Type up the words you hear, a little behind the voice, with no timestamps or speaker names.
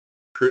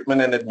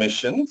Recruitment and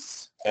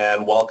Admissions,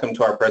 and welcome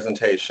to our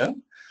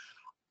presentation.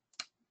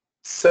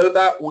 So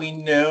that we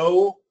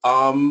know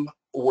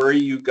where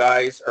you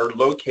guys are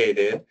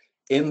located,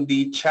 in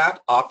the chat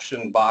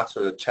option box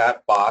or the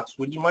chat box,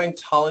 would you mind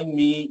telling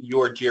me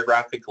your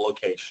geographic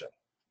location?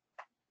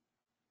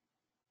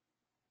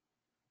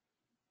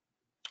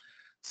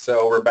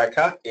 So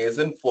Rebecca is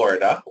in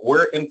Florida.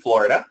 We're in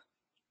Florida.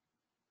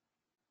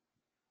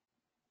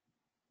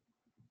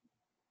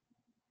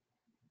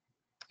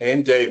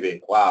 And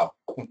Davey, wow,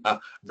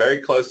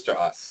 very close to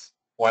us.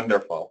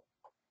 Wonderful.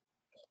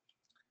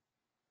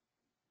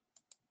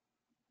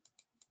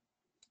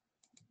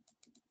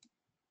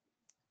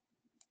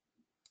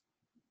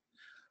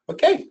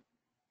 Okay,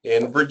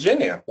 in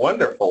Virginia,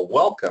 wonderful,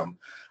 welcome.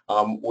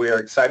 We're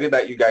excited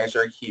that you guys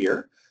are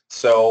here.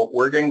 So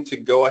we're going to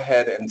go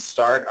ahead and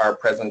start our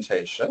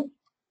presentation.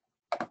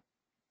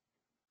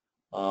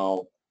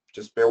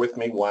 Just bear with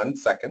me 1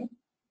 second.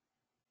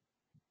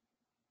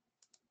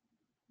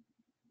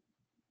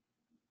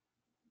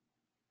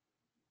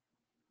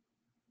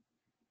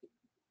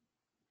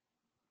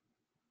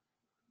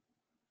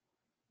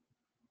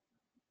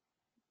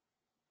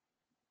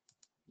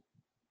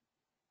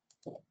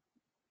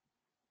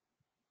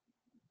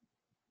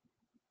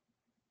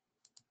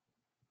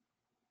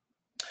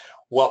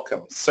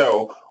 Welcome.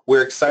 So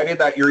we're excited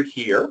that you're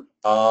here,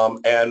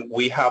 and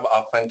we have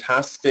a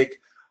fantastic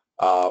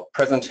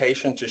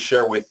presentation to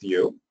share with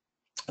you.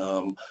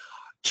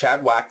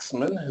 Chad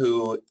Waxman,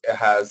 who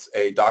has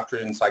a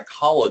doctorate in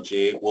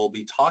psychology, will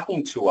be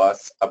talking to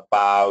us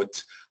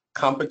about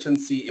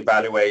competency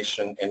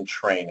evaluation and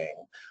training.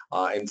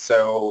 And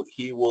so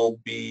he will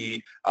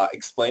be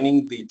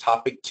explaining the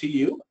topic to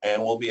you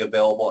and will be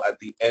available at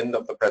the end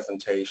of the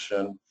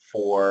presentation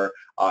for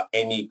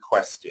any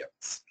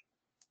questions.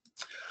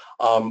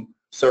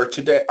 So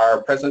today,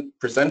 our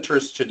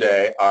presenters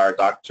today are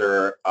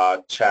Dr.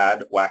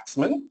 Chad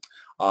Waxman,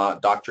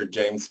 Dr.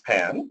 James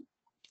Pan,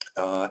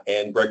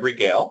 and Gregory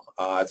Gale.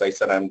 As I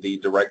said, I'm the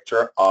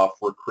Director of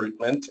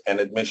Recruitment and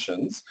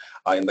Admissions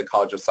in the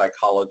College of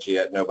Psychology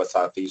at Nova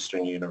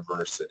Southeastern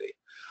University.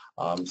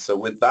 So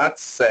with that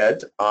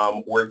said,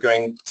 I'm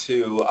going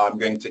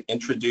to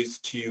introduce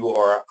to you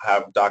or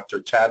have Dr.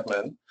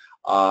 Chadman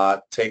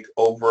take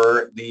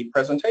over the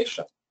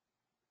presentation.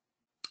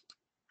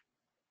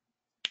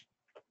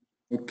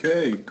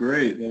 Okay,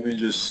 great. Let me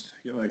just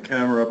get my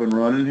camera up and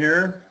running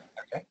here.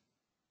 Okay.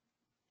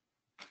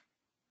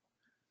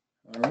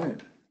 All right.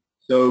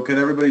 So can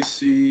everybody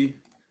see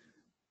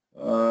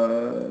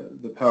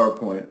the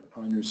PowerPoint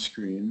on your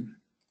screen?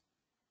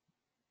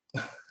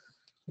 I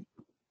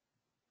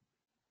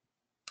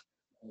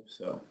hope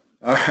so.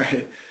 All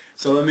right.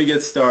 So let me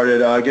get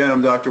started. Again,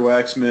 I'm Dr.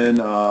 Waxman.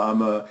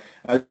 I'm an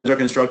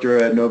adjunct instructor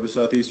at Nova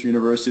Southeastern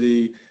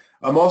University.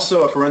 I'm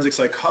also a forensic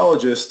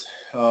psychologist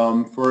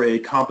for a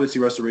competency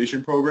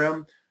restoration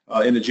program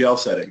in a jail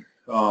setting,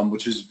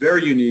 which is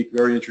very unique,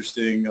 very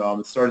interesting.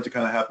 It's starting to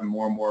kind of happen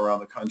more and more around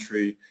the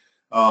country.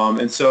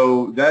 And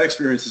so that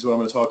experience is what I'm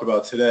going to talk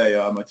about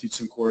today. I teach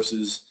some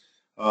courses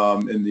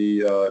in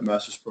the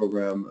master's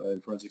program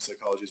in forensic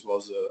psychology as well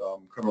as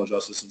the Criminal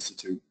Justice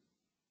Institute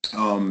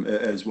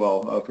as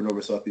well for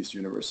Nova Southeastern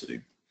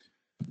University.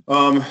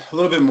 A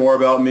little bit more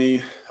about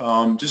me,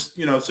 just,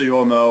 so you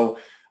all know,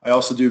 I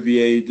also do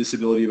VA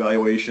disability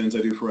evaluations.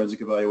 I do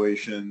forensic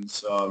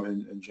evaluations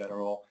in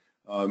general,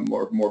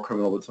 more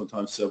criminal but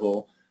sometimes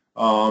civil.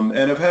 And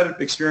I've had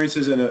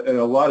experiences in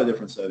a lot of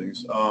different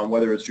settings,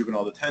 whether it's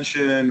juvenile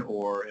detention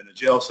or in a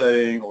jail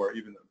setting or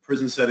even a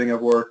prison setting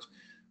I've worked,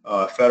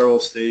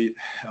 federal, state,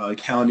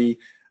 county.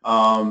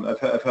 I've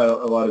had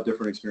a lot of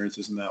different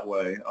experiences in that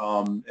way.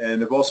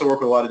 And I've also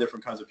worked with a lot of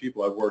different kinds of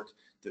people. I've worked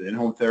in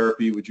in-home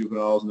therapy with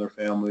juveniles and their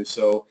families.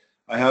 So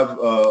I have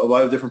a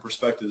lot of different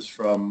perspectives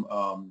from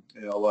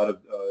a lot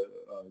of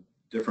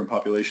different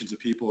populations of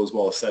people as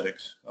well as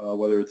settings,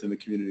 whether it's in the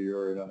community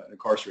or in an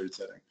incarcerated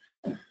setting.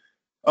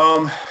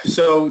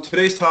 So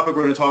today's topic,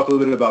 we're going to talk a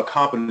little bit about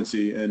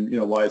competency and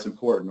why it's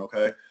important.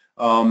 Okay,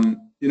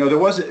 it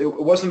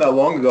wasn't that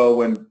long ago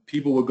when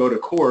people would go to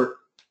court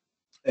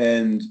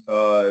and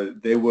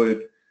they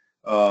would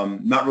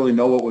not really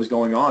know what was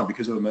going on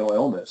because of a mental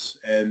illness,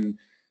 and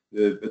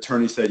the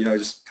attorney said,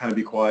 just kind of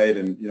be quiet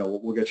and,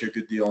 we'll get you a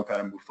good deal and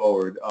kind of move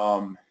forward.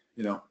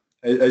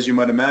 As you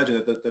might imagine,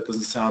 that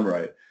doesn't sound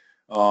right.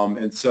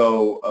 And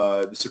so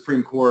the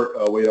Supreme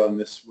Court weighed on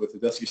this with the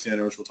Dusky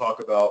Standard, which we'll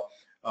talk about,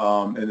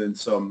 and then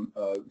some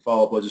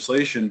follow-up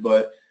legislation.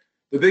 But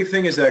the big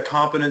thing is that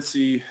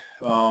competency,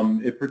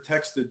 it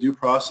protects the due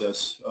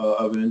process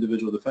of an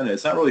individual defendant.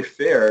 It's not really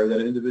fair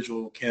that an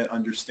individual can't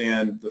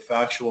understand the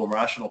factual and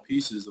rational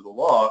pieces of the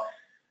law,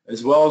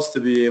 as well as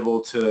to be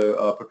able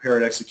to prepare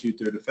and execute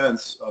their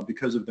defense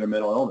because of their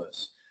mental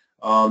illness.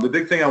 The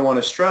big thing I want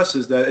to stress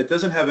is that it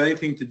doesn't have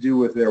anything to do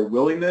with their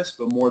willingness,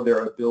 but more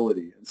their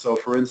ability. And so,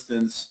 for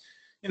instance,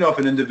 if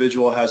an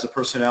individual has a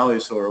personality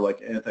disorder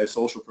like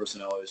antisocial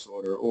personality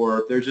disorder,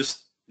 or if they're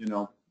just,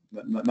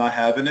 not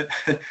having it,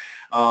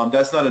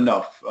 that's not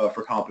enough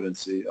for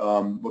competency.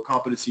 What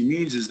competency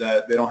means is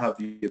that they don't have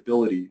the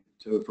ability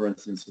to, for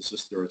instance,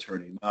 assist their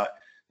attorney, not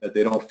that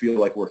they don't feel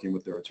like working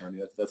with their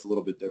attorney. That's a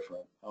little bit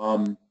different.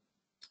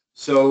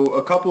 So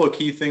a couple of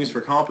key things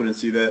for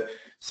competency: that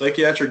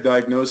psychiatric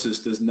diagnosis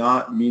does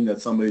not mean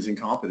that somebody's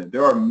incompetent.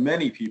 There are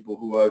many people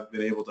who I've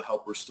been able to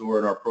help restore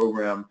in our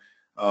program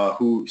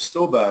who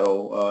still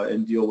battle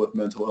and deal with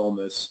mental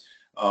illness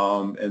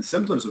and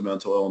symptoms of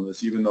mental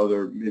illness, even though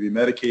they're maybe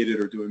medicated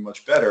or doing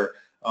much better.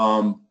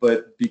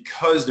 But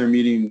because they're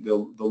meeting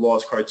the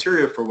law's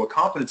criteria for what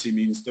competency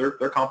means, they're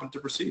competent to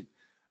proceed.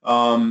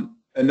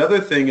 Another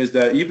thing is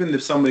that even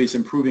if somebody's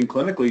improving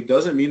clinically,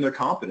 doesn't mean they're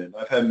competent.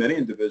 I've had many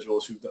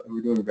individuals who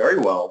are doing very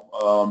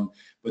well,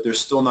 but they're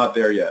still not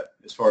there yet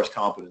as far as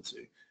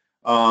competency.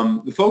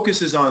 The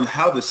focus is on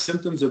how the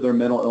symptoms of their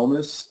mental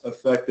illness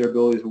affect their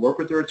ability to work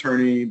with their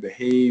attorney,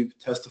 behave,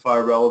 testify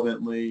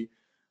relevantly,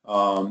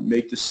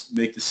 make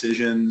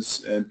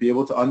decisions, and be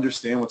able to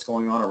understand what's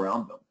going on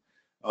around them.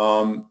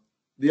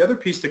 The other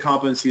piece to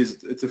competency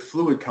is it's a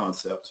fluid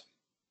concept.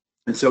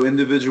 And so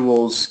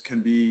individuals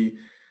can be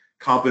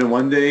competent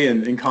one day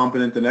and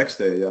incompetent the next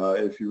day,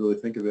 if you really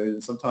think of it,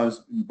 and sometimes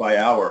by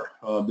hour,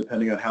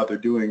 depending on how they're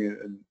doing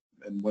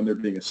and when they're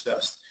being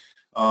assessed.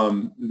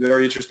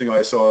 Very interesting,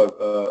 I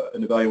saw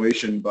an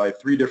evaluation by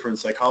 3 different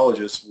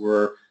psychologists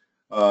where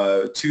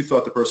 2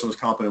 thought the person was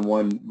competent,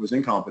 1 was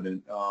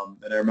incompetent.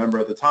 And I remember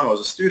at the time I was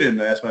a student,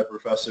 and I asked my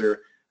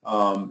professor,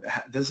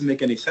 it doesn't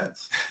make any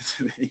sense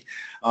to me.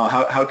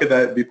 How could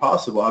that be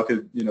possible? How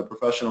could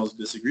professionals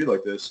disagree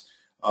like this?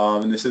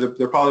 And they said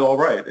they're probably all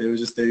right. It was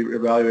just they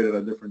evaluated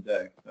on a different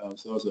day.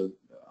 So that was an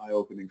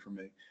eye-opening for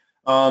me.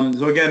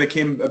 So again, it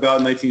came about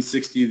in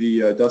 1960,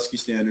 the Dusky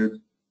Standard.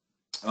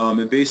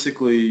 And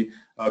basically,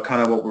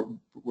 kind of what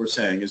we're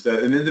saying is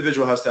that an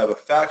individual has to have a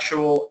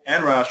factual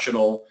and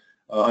rational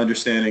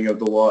understanding of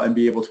the law and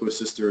be able to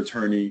assist their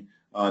attorney,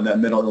 and that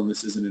mental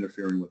illness isn't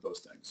interfering with those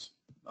things.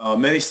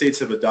 Many states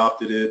have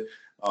adopted it,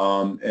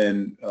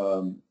 and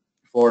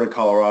Florida and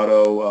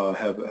Colorado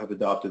have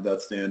adopted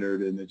that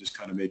standard, and they just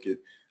kind of make it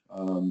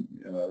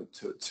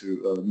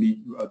to meet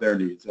their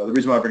needs. The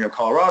reason why I bring up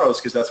Colorado is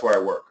because that's where I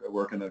work. I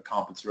work in a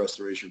competency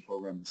restoration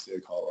program in the state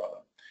of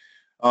Colorado.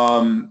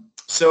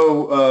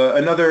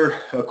 Another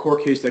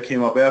court case that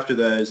came up after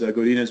that is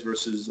Godinez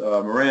versus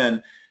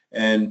Moran.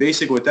 And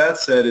basically what that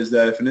said is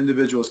that if an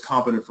individual is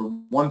competent for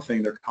one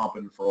thing, they're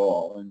competent for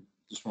all. And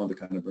just wanted to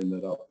kind of bring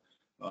that up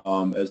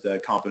as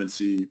that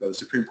competency by the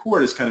Supreme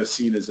Court is kind of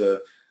seen as a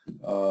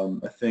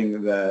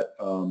thing that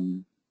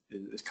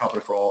is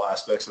competent for all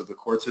aspects of the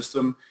court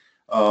system.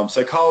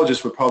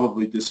 Psychologists would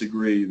probably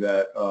disagree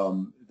that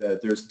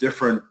that there's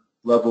different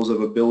levels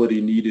of ability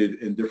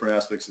needed in different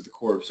aspects of the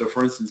court. So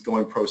for instance,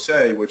 going pro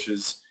se, which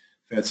is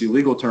a fancy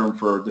legal term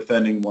for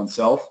defending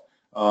oneself,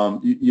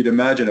 you'd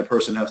imagine a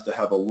person has to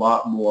have a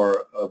lot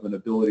more of an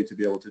ability to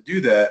be able to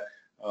do that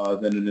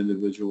than an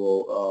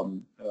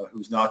individual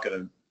who's not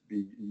going to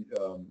be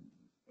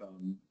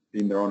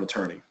being their own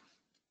attorney.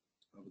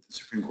 The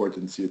Supreme Court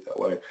didn't see it that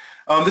way.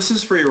 This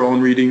is for your own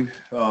reading.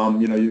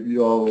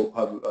 You all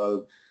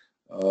have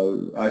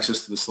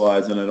access to the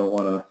slides, and I don't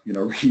want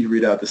to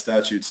read out the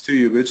statutes to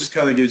you, but it just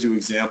kind of gives you an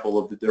example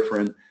of the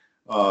different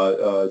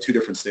 2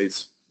 different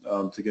states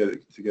to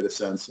get a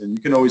sense. And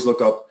you can always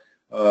look up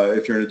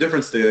if you're in a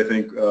different state. I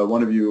think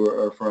one of you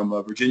are from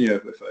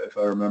Virginia, if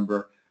I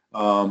remember,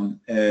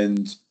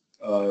 and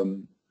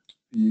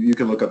you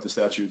can look up the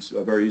statutes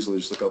very easily.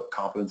 Just look up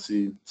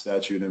competency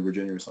statute in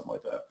Virginia or something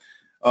like that.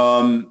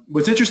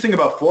 What's interesting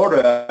about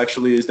Florida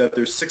actually is that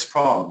there's 6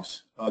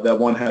 prongs that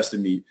one has to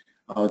meet.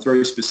 It's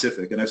very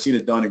specific, and I've seen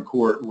it done in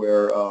court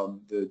where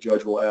the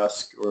judge will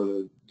ask, or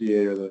the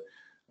DA or the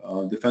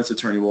defense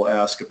attorney will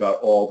ask about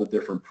all the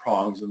different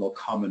prongs, and they'll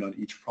comment on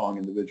each prong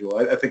individual.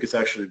 I think it's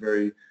actually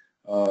very,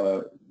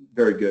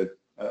 very good.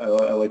 I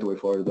like the way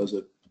Florida does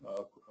it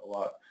a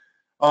lot.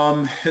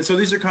 And so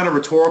these are kind of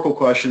rhetorical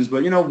questions,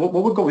 but what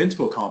would go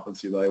into a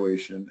competency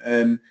evaluation?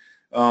 And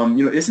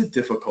is it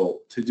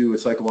difficult to do a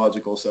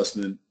psychological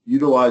assessment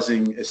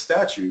utilizing a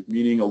statute,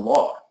 meaning a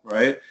law,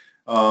 right?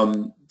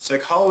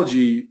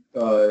 Psychology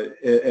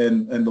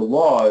and the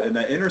law and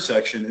that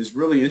intersection is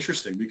really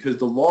interesting because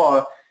the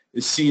law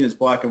is seen as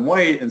black and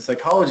white, and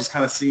psychology is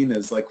kind of seen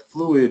as like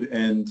fluid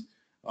and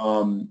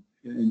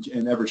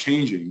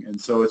ever-changing. And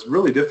so it's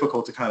really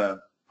difficult to kind of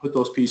put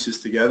those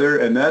pieces together,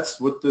 and that's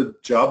what the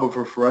job of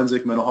a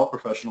forensic mental health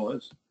professional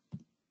is.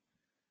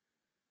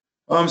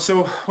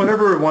 So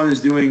whenever one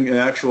is doing an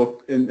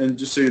actual, and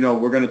just so you know,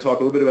 we're going to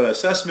talk a little bit about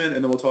assessment,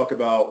 and then we'll talk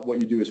about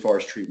what you do as far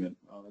as treatment.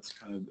 That's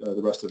kind of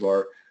the rest of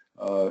our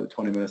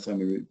 20 minutes I'm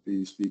going to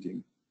be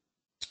speaking.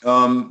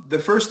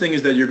 The first thing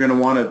is that you're going to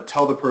want to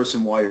tell the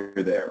person why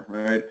you're there,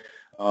 right?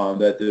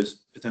 That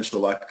there's potential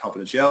lack of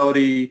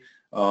confidentiality,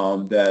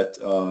 that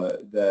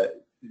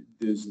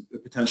there's a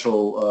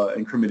potential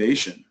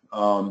incrimination.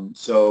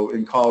 So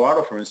in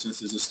Colorado, for instance,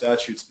 there's a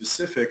statute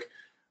specific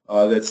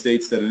that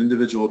states that an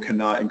individual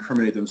cannot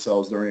incriminate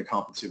themselves during a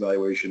competency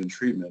evaluation and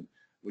treatment,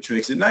 which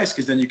makes it nice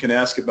because then you can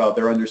ask about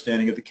their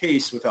understanding of the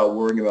case without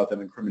worrying about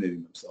them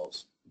incriminating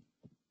themselves.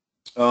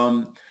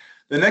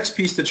 The next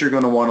piece that you're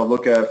going to want to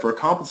look at for a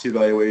competency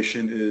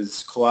evaluation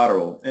is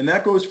collateral, and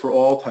that goes for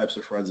all types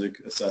of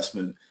forensic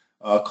assessment.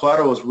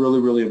 Collateral is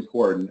really, really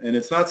important, and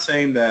it's not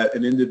saying that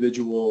an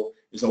individual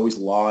is always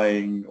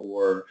lying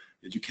or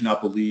that you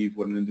cannot believe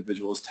what an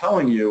individual is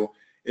telling you.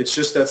 It's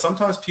just that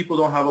sometimes people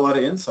don't have a lot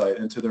of insight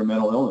into their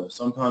mental illness.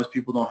 Sometimes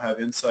people don't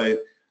have insight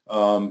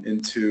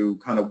into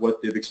kind of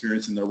what they've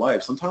experienced in their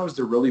life. Sometimes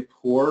they're really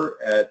poor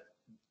at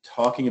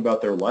talking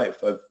about their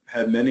life. I've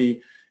had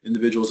many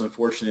individuals,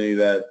 unfortunately,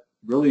 that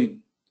really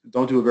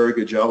don't do a very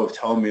good job of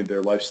telling me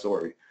their life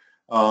story.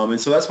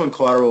 And so that's when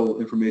collateral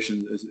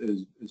information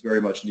is very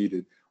much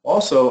needed.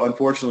 Also,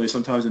 unfortunately,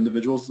 sometimes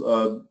individuals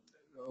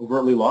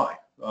overtly lie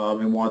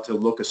and want to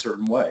look a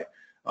certain way.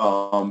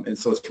 And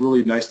so it's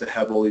really nice to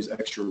have all these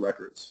extra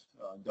records,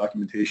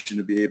 documentation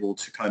to be able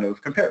to kind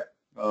of compare.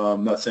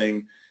 I'm not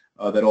saying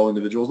that all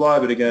individuals lie,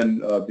 but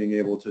again, being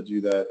able to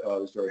do that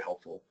is very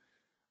helpful.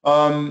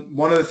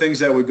 One of the things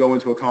that would go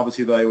into a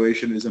competency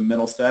evaluation is a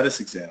mental status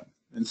exam.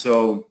 And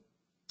so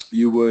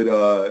you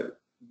would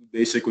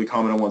basically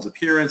comment on one's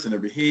appearance and their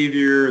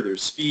behavior, their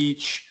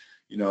speech,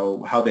 you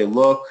know, how they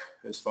look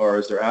as far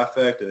as their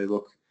affect. Do they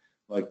look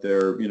like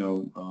they're, you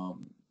know,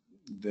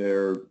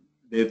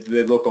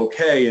 they look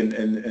okay, and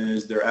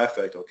is their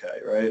affect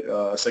okay, right?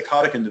 A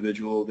psychotic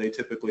individual, they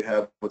typically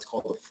have what's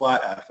called a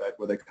flat affect,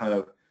 where they kind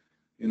of,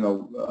 you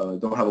know,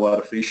 don't have a lot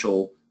of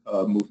facial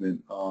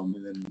movement,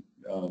 and then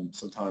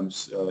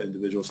sometimes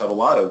individuals have a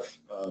lot of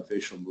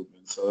facial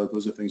movement. So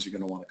those are things you're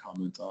going to want to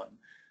comment on.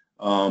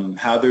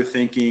 How they're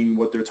thinking,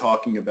 what they're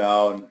talking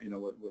about, you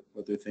know,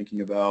 what they're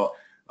thinking about,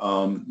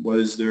 what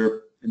is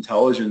their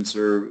intelligence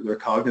or their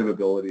cognitive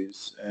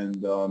abilities,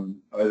 and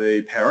are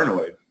they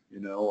paranoid?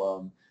 You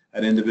know,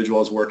 an individual I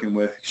was working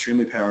with,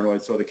 extremely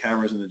paranoid, saw the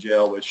cameras in the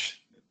jail,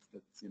 which,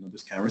 you know,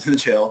 there's cameras in the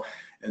jail,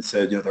 and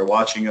said, you know, they're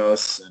watching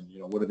us, and,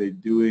 you know, what are they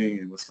doing,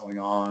 and what's going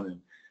on,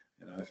 and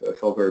I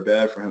felt very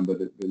bad for him,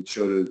 but it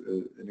showed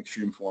an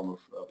extreme form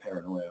of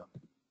paranoia.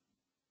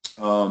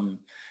 And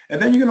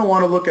then you're going to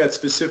want to look at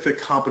specific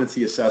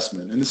competency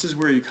assessment, and this is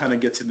where you kind of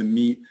get to the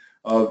meat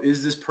of,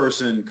 is this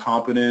person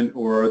competent,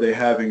 or are they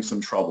having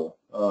some trouble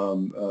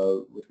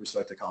with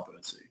respect to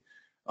competency?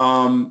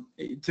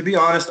 To be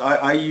honest,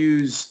 I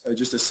use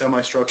just a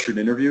semi-structured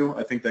interview.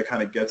 I think that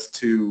kind of gets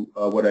to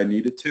what I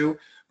needed to.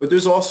 But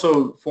there's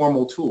also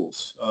formal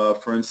tools.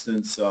 For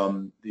instance,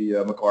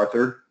 the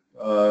MacArthur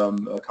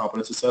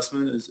competence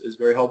assessment is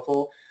very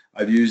helpful.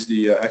 I've used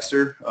the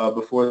Exeter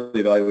before, the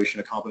evaluation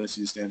of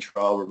competency to stand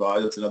trial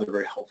revise. That's another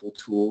very helpful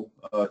tool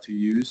to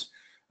use.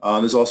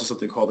 There's also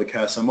something called the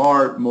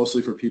CASMR,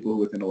 mostly for people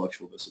with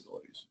intellectual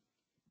disabilities.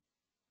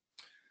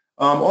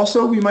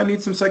 Also, we might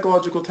need some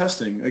psychological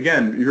testing.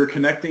 Again, you're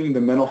connecting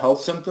the mental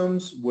health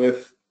symptoms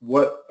with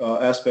what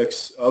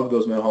aspects of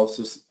those mental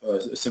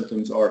health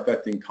symptoms are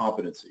affecting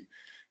competency.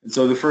 And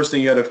so the first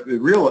thing you got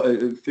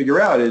to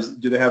figure out is,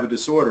 do they have a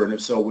disorder, and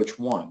if so, which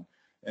one?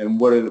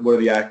 And what are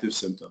the active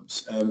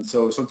symptoms? And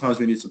so sometimes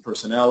we need some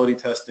personality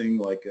testing,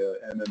 like a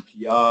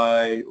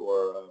MMPI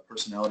or a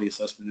personality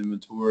assessment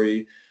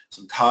inventory,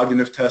 some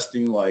cognitive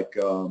testing, like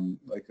an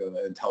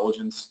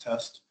intelligence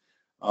test.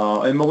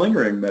 And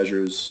malingering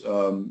measures.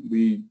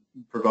 We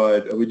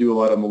do a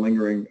lot of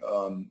malingering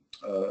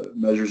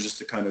measures just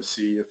to kind of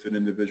see if an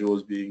individual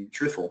is being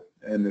truthful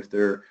and if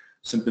their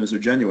symptoms are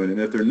genuine. And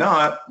if they're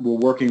not, we're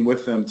working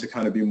with them to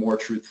kind of be more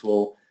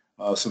truthful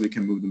so we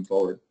can move them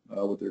forward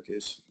with their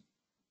case.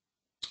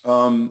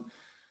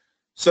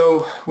 So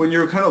when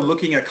you're kind of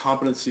looking at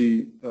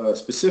competency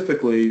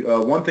specifically,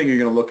 one thing you're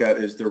going to look at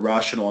is their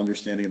rational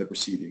understanding of the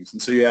proceedings.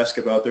 And so you ask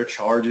about their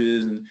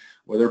charges and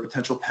whether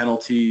potential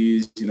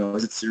penalties, you know,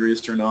 is it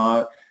serious or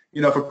not?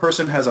 You know, if a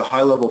person has a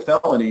high-level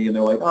felony and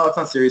they're like, oh, it's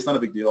not serious, not a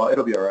big deal,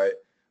 it'll be all right.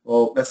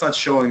 Well, that's not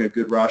showing a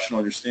good rational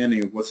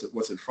understanding of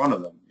what's in front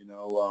of them. You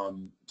know,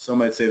 some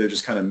might say they're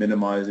just kind of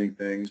minimizing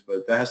things,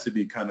 but that has to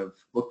be kind of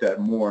looked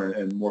at more,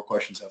 and more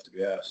questions have to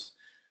be asked.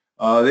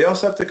 They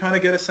also have to kind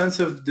of get a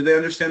sense of, do they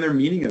understand their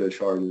meaning of the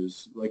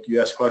charges? Like,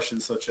 you ask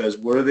questions such as,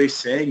 what are they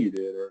saying you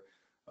did, or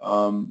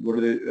what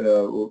are they,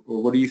 or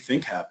what do you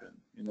think happened?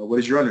 You know, what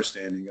is your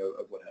understanding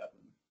of what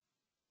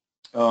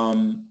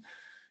happened?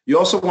 You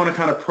also want to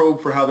kind of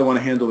probe for how they want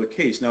to handle the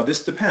case. Now,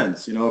 this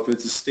depends. You know, if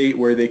it's a state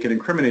where they can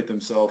incriminate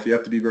themselves, you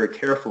have to be very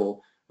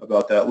careful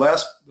about that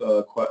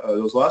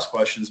those last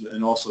questions,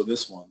 and also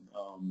this one.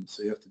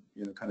 So you have to,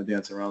 you know, kind of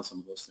dance around some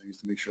of those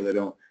things to make sure they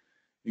don't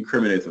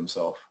incriminate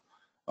themselves.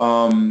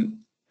 And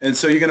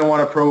so you're going to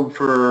want to probe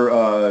for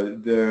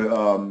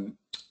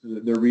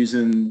their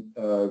reason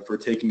for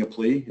taking a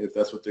plea, if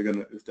that's what they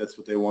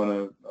want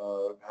to,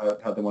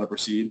 how they want to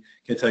proceed.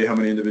 Can't tell you how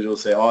many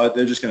individuals say, oh,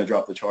 they're just going to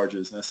drop the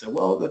charges. And I said,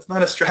 well, that's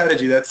not a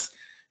strategy.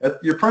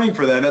 You're praying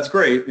for that, and that's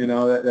great. You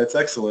know, that's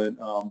excellent.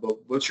 But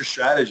what's your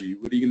strategy?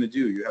 What are you going to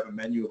do? You have a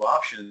menu of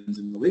options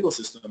in the legal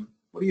system.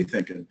 What are you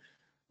thinking?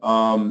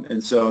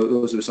 And so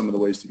those are some of the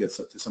ways to get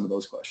to some of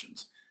those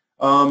questions.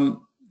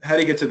 How do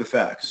you get to the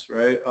facts,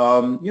 right?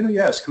 You know,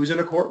 you ask, who's in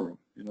a courtroom?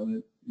 You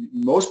know,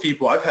 most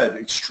people, I've had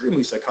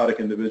extremely psychotic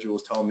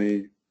individuals tell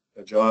me,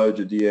 a judge,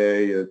 a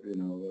DA,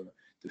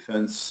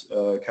 defense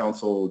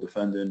counsel,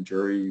 defendant,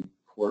 jury,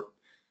 court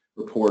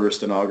reporter,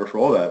 stenographer,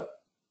 all that.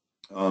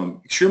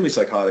 Extremely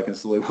psychotic, and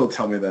Celia will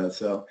tell me that.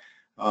 So,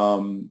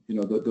 you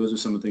know, those are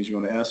some of the things you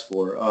want to ask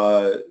for.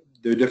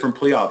 There are different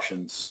plea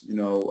options. You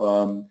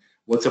know,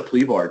 what's a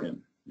plea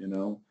bargain? You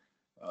know,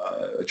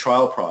 a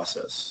trial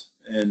process,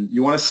 and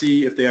you want to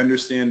see if they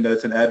understand that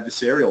it's an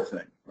adversarial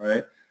thing,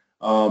 right?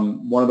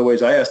 One of the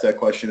ways I ask that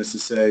question is to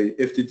say,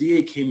 if the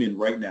DA came in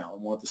right now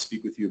and wanted to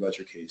speak with you about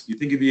your case, do you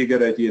think it'd be a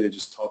good idea to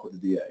just talk with the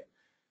DA?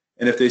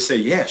 And if they say,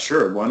 yeah,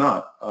 sure, why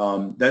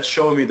not? That's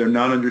showing me they're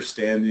not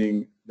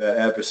understanding that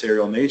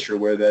adversarial nature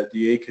where that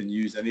DA can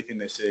use anything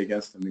they say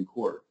against them in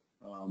court.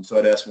 So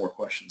I'd ask more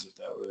questions if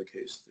that were the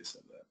case, if they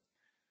said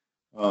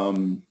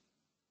that.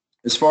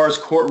 As far as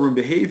courtroom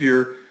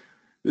behavior,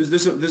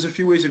 there's a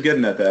few ways of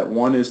getting at that.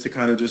 One is to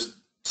kind of just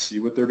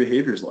see what their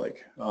behavior is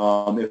like.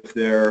 If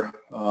they're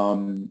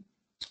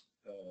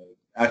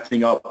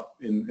acting up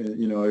in,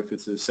 you know, if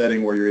it's a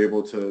setting where you're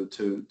able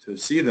to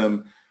see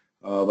them,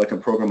 like a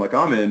program like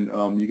I'm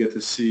in, you get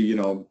to see, you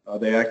know, are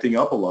they acting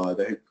up a lot? Are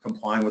they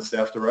complying with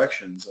staff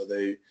directions? Are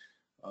they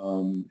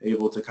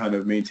able to kind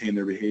of maintain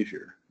their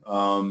behavior?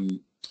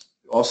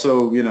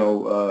 Also, you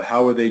know,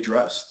 how are they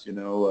dressed? You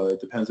know, it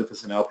depends if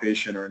it's an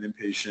outpatient or an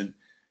inpatient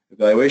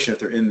evaluation. If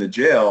they're in the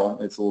jail,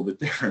 it's a little bit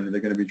different.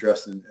 They're going to be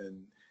dressed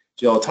in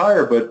jail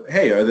attire, but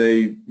hey, are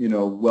they, you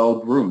know, well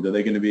groomed? Are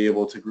they going to be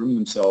able to groom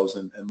themselves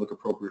and look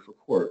appropriate for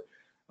court?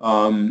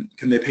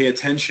 Can they pay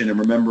attention and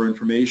remember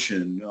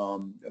information? Are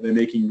they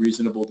making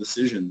reasonable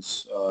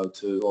decisions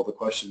to all the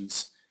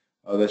questions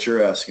that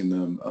you're asking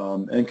them?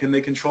 And can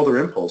they control their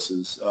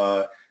impulses?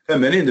 I've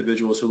had many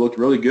individuals who looked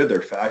really good.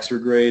 Their facts were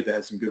great. They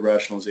had some good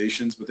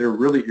rationalizations, but they were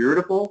really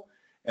irritable.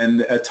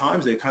 And at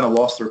times they kind of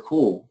lost their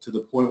cool to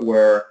the point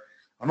where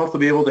I don't know if they'll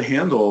be able to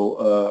handle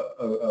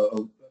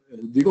a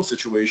legal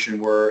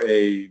situation where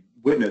a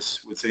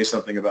witness would say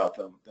something about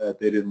them that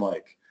they didn't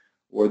like,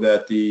 or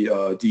that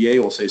the DA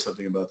will say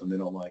something about them they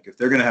don't like. If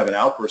they're going to have an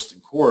outburst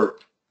in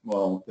court,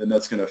 well, then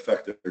that's going to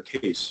affect their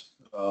case,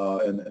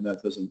 and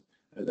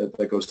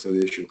that goes to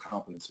the issue of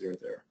competency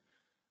right there.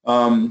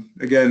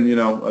 Again, you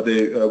know, are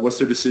they, what's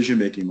their decision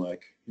making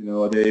like? You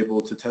know, are they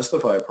able to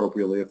testify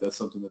appropriately if that's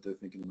something that they're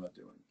thinking about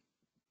doing?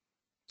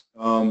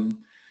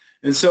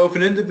 And so if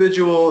an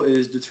individual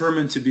is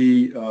determined to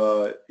be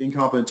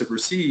incompetent to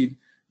proceed,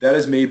 that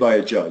is made by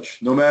a judge.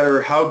 No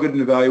matter how good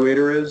an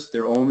evaluator is,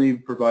 they're only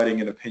providing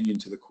an opinion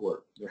to the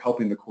court. They're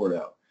helping the court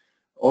out.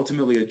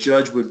 Ultimately, a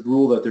judge would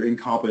rule that they're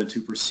incompetent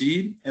to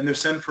proceed, and they're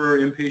sent for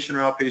inpatient or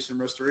outpatient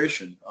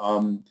restoration.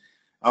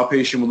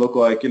 Outpatient would look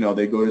like, you know,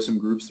 they go to some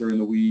groups during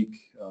the week,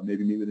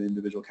 maybe meet with an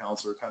individual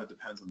counselor. It kind of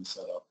depends on the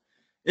setup.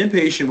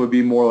 Inpatient would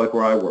be more like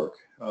where I work,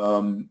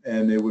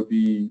 and it would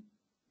be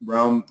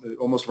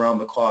almost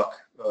round the clock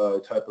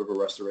type of a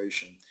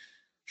restoration.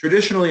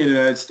 Traditionally in the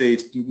United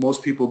States,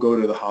 most people go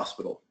to the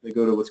hospital. They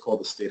go to what's called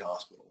the state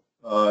hospital,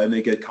 and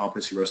they get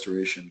competency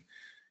restoration.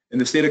 In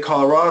the state of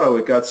Colorado,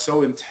 it got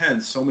so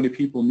intense, so many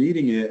people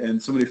needing it,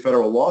 and so many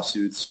federal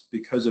lawsuits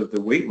because of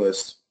the wait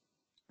list,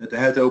 that they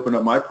had to open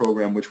up my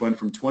program, which went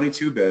from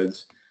 22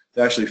 beds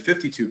to actually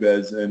 52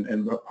 beds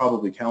and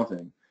probably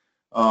counting.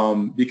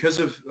 Because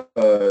of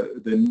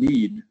the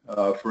need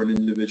for an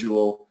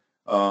individual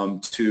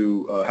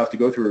to have to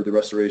go through the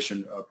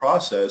restoration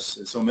process,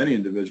 and so many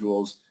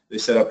individuals, they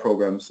set up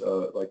programs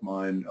like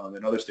mine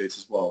in other states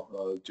as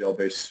well,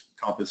 jail-based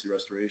competency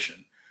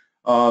restoration.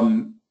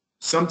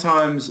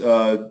 Sometimes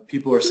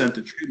people are sent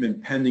to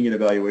treatment pending an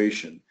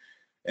evaluation.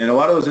 And a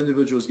lot of those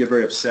individuals get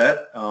very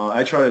upset.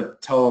 I try to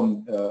tell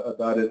them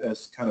about it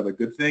as kind of a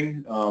good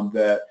thing,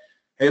 that,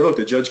 hey, look,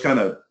 the judge kind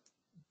of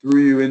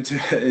threw you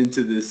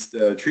into this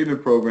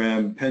treatment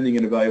program pending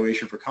an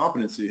evaluation for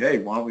competency. Hey,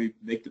 why don't we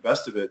make the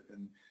best of it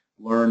and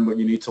learn what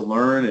you need to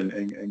learn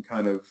and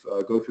kind of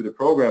go through the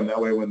program. That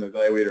way when the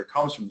evaluator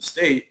comes from the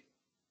state,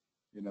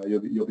 you know,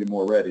 you'll be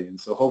more ready. And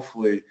so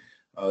hopefully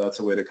that's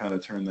a way to kind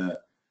of turn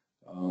that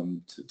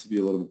to be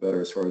a little bit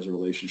better as far as a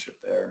relationship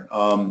there.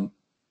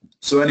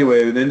 So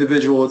anyway, an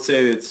individual, let's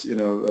say it's, you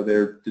know,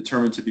 they're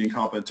determined to be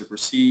incompetent to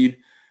proceed,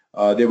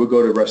 they would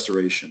go to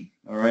restoration.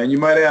 All right, and you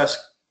might ask,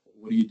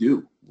 what do you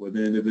do with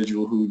an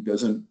individual who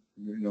doesn't,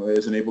 you know,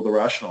 isn't able to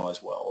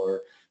rationalize well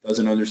or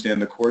doesn't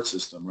understand the court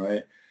system,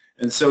 right?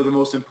 And so the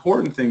most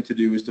important thing to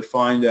do is to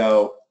find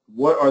out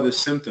what are the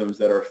symptoms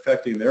that are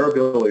affecting their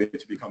ability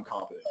to become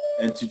competent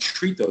and to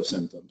treat those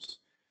symptoms.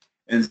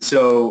 And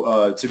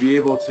so to be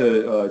able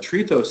to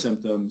treat those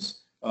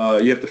symptoms,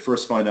 you have to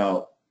first find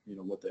out, you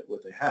know, what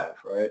they have,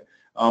 right?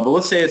 But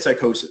let's say it's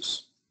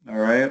psychosis, all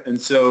right? And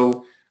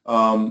so,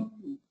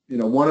 you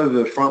know, one of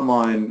the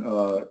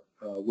frontline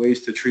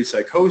ways to treat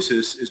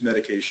psychosis is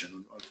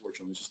medication,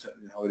 unfortunately. It's just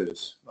how it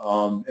is.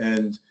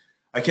 And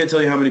I can't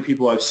tell you how many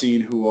people I've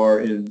seen who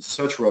are in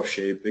such rough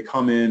shape. They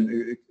come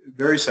in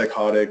very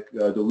psychotic,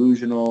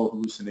 delusional,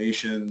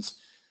 hallucinations,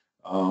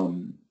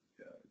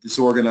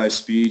 disorganized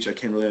speech. I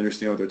can't really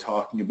understand what they're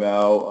talking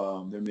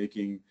about. They're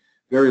making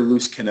very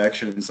loose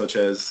connections, such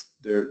as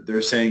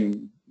they're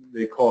saying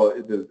they call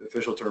it, the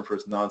official term for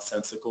it's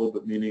nonsensical,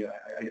 but meaning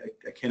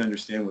I can't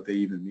understand what they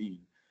even mean.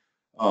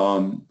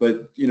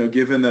 But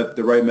given that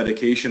the right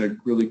medication, a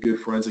really good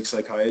forensic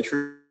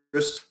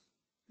psychiatrist,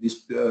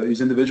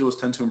 these individuals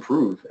tend to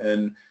improve.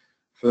 And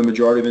for the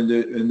majority of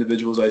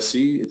individuals I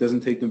see, it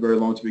doesn't take them very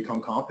long to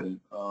become competent.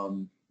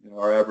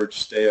 Our average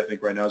stay, I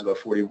think, right now is about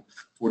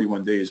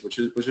 41 days, which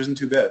isn't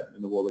too bad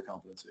in the world of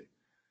competency.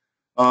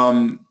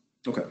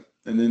 Okay,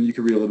 and then you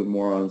can read a little bit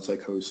more on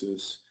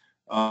psychosis.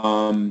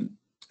 And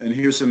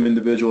here's some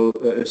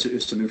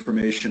some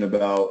information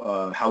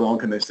about how long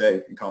can they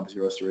stay in competency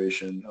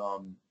restoration.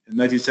 In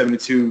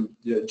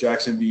 1972,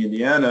 Jackson v.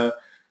 Indiana,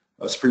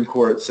 Supreme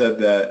Court said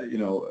that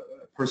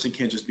a person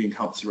can't just be in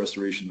competency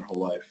restoration their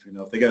whole life.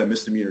 If they got a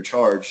misdemeanor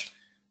charge,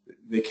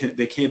 they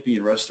can't be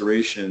in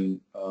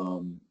restoration,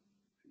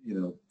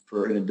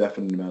 for an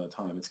indefinite amount of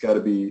time. It's got to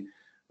be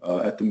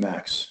at the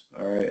max.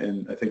 All right,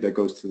 and I think that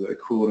goes to the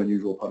cruel and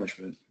unusual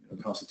punishment,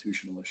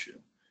 constitutional issue.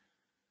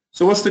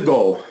 So what's the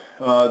goal?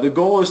 The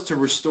goal is to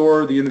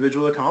restore the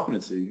individual to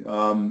competency.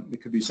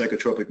 It could be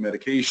psychotropic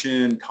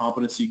medication,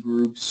 competency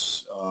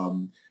groups,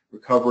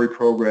 recovery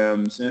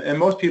programs, and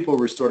most people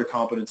restore to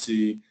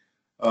competency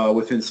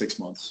within 6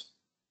 months.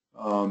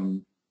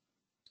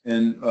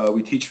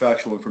 We teach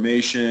factual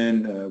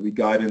information. We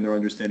guide in their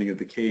understanding of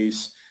the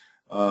case.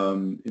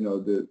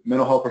 The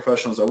mental health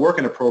professionals that work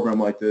in a program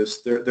like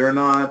this, they're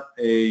not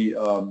a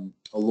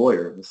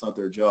lawyer. That's not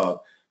their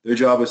job. Their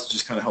job is to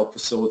just kind of help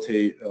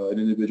facilitate an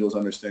individual's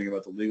understanding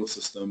about the legal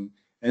system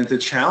and to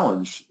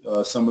challenge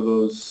some of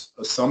those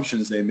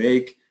assumptions they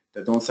make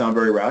that don't sound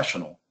very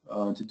rational,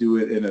 to do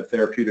it in a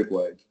therapeutic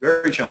way.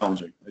 Very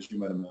challenging, as you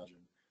might imagine.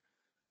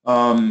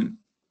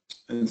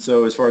 And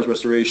so as far as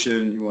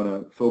restoration, you want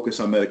to focus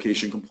on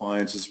medication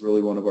compliance. Is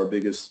really one of our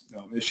biggest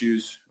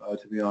issues,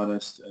 to be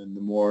honest, and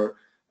the more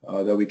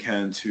that we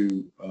can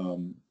to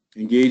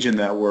engage in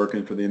that work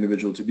and for the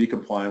individual to be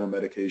compliant with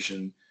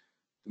medication,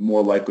 the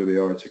more likely they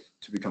are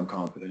to become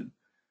competent.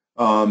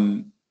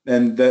 And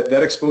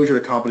that exposure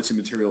to competency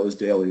material is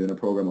daily in a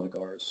program like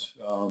ours.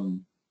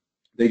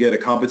 They get a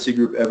competency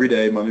group every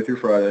day, Monday through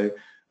Friday.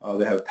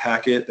 They have a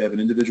packet. They have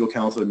an individual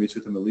counselor that meets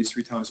with them at least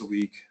 3 times a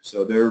week.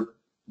 So they're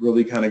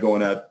really kind of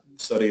going at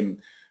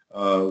studying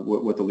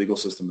what the legal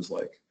system is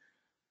like.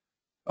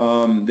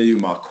 They do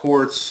mock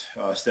courts.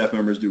 Staff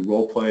members do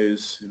role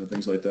plays,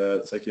 things like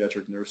that.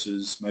 Psychiatric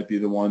nurses might be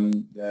the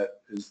one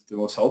that is the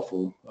most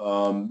helpful.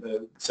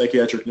 The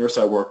psychiatric nurse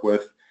I work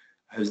with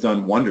has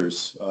done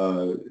wonders.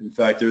 In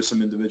fact, there's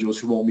some individuals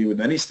who won't meet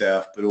with any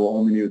staff, but will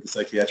only meet with the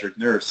psychiatric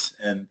nurse.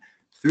 And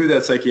through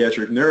that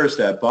psychiatric nurse,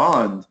 that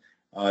bond,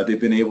 they've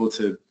been able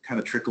to kind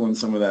of trickle in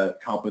some of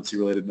that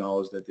competency-related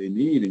knowledge that they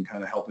need and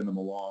kind of helping them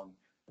along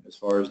as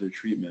far as their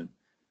treatment.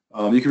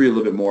 You can read a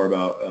little bit more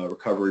about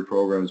recovery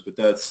programs, but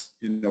that's,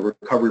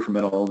 recovery from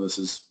mental illness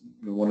is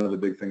one of the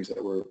big things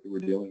that we're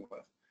dealing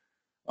with.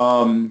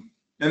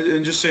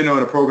 And just so you know,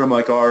 in a program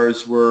like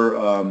ours, we're,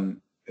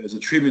 as a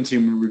treatment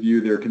team, we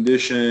review their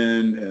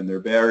condition and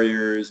their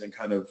barriers and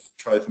kind of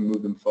try to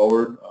move them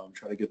forward,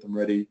 try to get them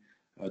ready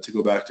to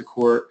go back to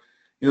court.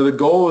 The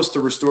goal is to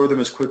restore them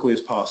as quickly as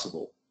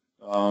possible.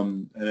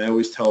 And I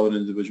always tell an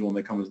individual when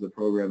they come into the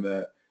program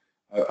that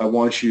I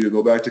want you to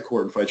go back to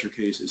court and fight your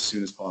case as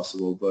soon as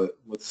possible, but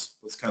let's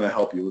kind of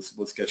help you.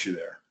 Let's get you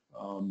there.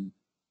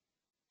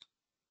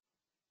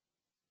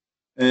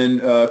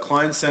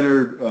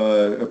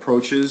 Client-centered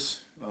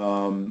approaches,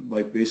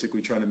 like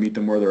basically trying to meet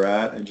them where they're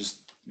at and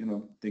just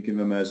thinking of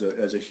them as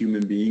a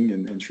human being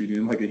and treating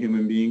them like a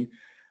human being,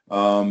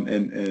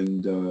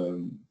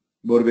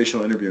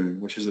 motivational interviewing,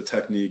 which is a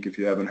technique, if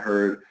you haven't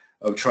heard,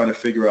 of trying to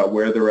figure out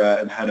where they're at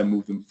and how to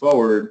move them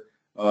forward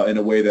in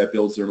a way that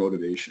builds their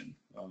motivation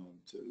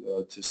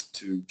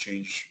to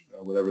change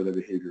whatever their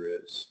behavior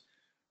is.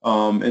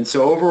 And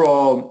so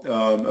overall,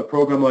 a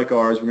program like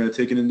ours, we're going to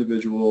take an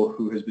individual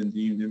who has been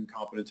deemed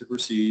incompetent to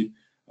proceed.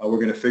 We're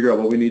going to figure out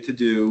what we need to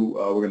do.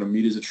 We're going to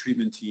meet as a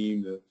treatment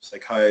team, the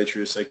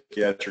psychiatrist,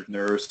 psychiatric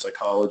nurse,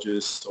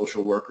 psychologist,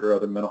 social worker,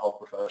 other mental health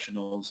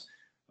professionals,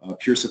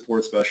 peer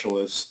support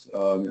specialists,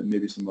 and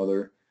maybe some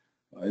other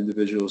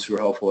individuals who are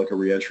helpful, like a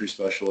reentry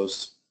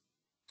specialist.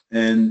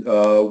 And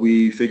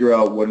we figure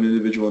out what an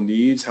individual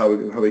needs, how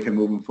we can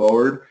move them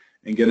forward,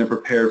 and get them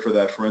prepared for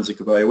that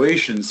forensic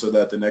evaluation so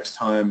that the next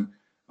time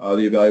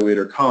the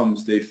evaluator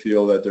comes, they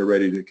feel that they're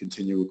ready to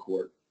continue with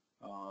court.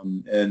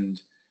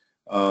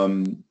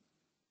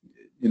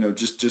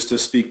 Just to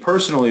speak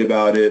personally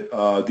about it,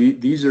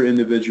 these are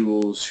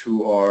individuals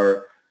who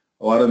are,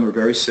 a lot of them are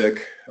very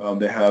sick.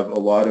 They have a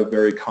lot of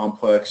very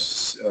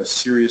complex,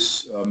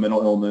 serious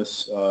mental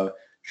illness,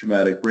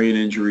 traumatic brain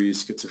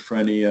injuries,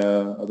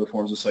 schizophrenia, other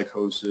forms of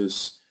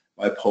psychosis,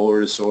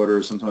 bipolar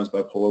disorder, sometimes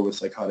bipolar with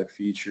psychotic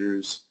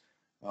features,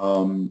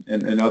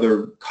 and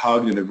other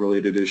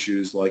cognitive-related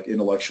issues like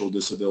intellectual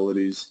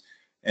disabilities.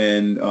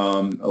 And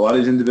a lot of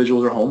these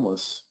individuals are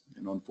homeless.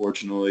 And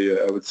unfortunately,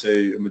 I would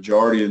say a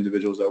majority of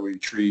individuals that we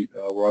treat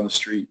were on the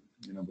street,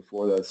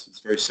 before that. It's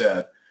very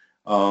sad.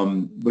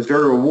 What's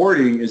very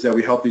rewarding is that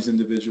we help these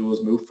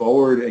individuals move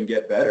forward and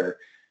get better.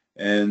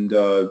 And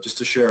just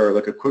to share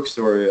like a quick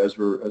story as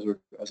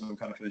I'm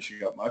kind of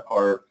finishing up my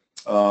part,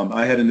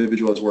 I had an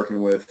individual I was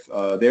working with.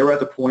 They were at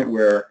the point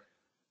where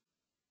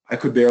I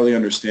could barely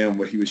understand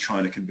what he was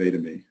trying to convey to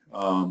me.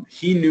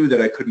 He knew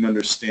that I couldn't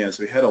understand,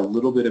 so he had a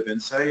little bit of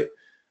insight.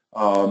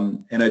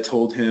 And I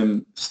told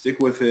him, stick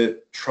with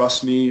it,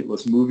 trust me,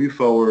 let's move you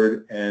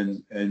forward,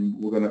 and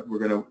we're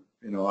gonna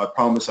I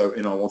promise I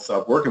won't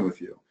stop working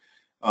with you.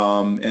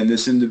 And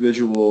this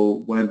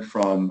individual went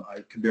from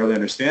I could barely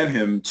understand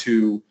him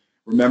to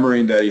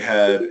remembering that he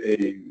had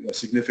a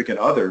significant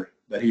other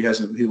that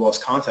he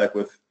lost contact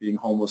with, being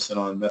homeless and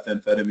on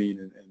methamphetamine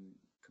and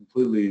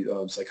completely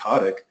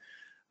psychotic.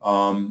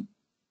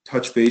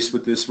 Touched base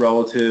with this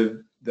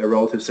relative. Their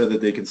relative said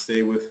that they could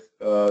stay with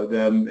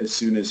them as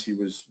soon as he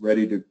was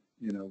ready to,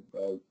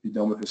 be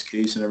done with his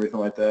case and everything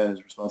like that, and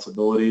his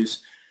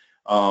responsibilities.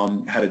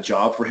 Had a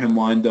job for him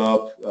lined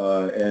up,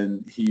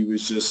 and he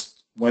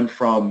went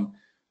from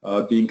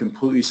being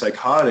completely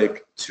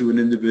psychotic to an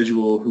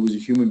individual who was a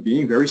human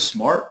being, very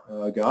smart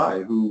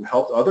guy who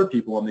helped other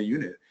people on the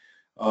unit.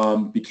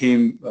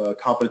 Became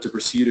competent to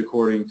proceed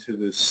according to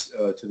the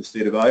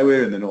state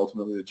evaluator and then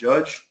ultimately the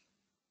judge,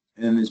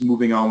 and is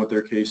moving on with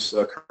their case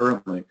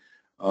currently.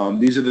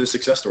 These are the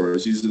success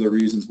stories. These are the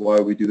reasons why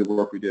we do the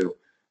work we do.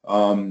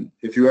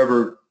 If you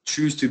ever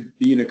choose to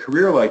be in a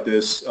career like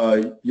this,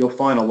 you'll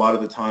find a lot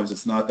of the times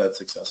it's not that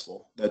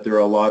successful, that there are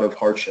a lot of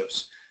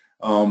hardships,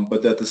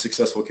 but that the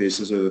successful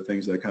cases are the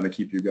things that kind of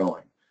keep you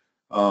going.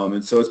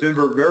 And so it's been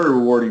very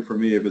rewarding for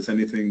me. If it's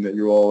anything that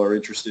you all are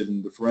interested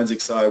in, the forensic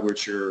side,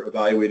 which you're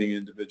evaluating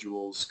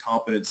individuals'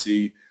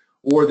 competency,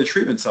 or the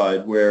treatment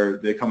side, where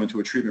they come into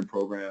a treatment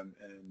program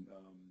and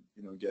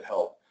get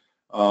help.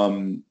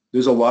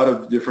 There's a lot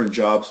of different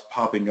jobs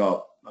popping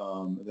up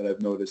that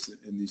I've noticed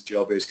in these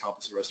jail-based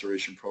competency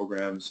restoration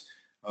programs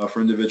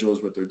for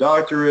individuals with their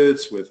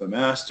doctorates, with a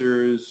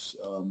master's,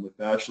 with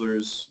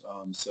bachelor's.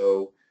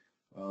 So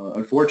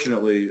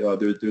unfortunately,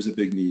 there's a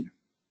big need.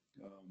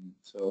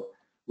 So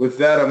with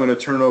that, I'm going to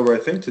turn it over, I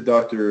think, to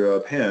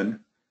Dr. Pan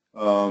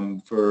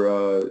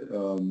for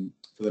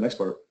the next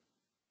part.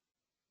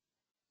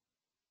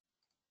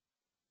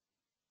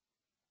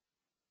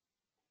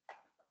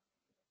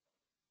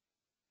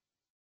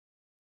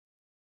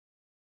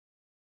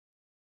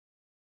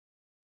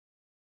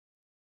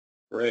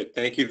 Great.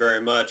 Thank you very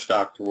much,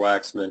 Dr.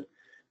 Waxman.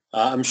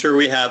 I'm sure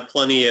we have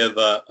plenty of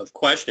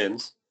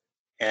questions,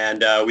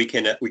 and we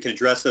can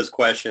address those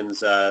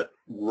questions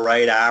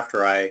right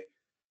after I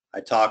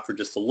talk for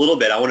just a little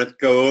bit. I want to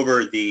go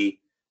over the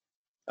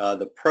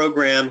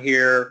program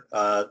here.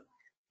 Give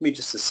me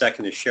just a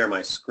second to share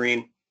my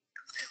screen.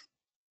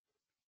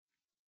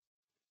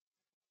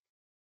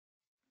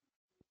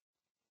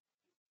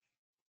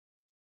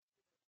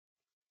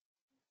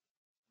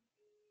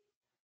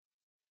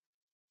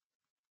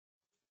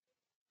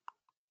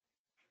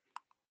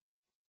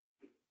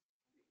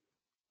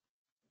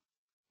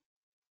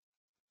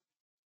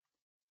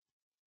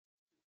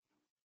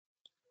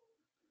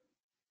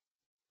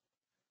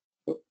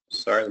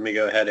 Sorry, let me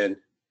go ahead and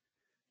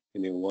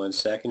give me 1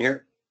 second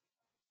here.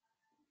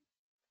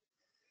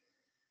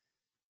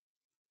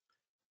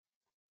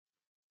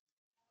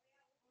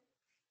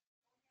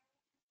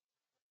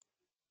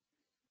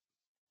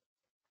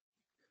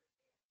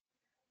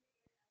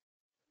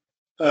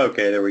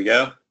 Okay, there we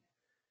go.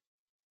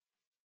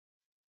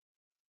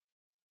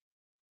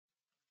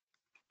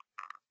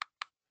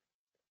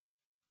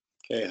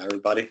 Okay, hi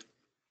everybody.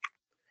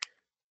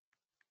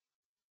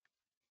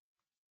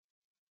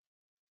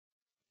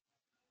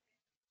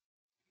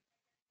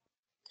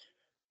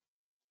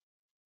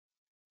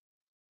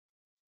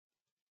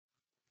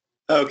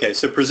 Okay,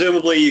 so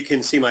presumably you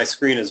can see my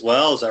screen as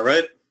well, is that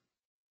right?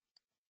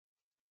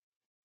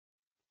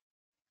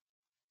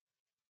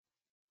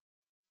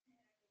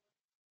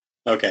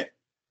 Okay.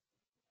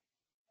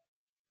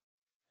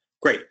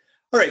 Great.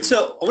 All right,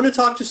 so I want to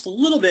talk just a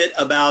little bit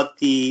about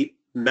the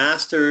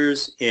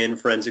Masters in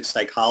Forensic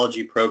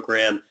Psychology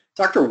program.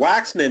 Dr.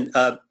 Waxman,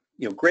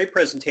 great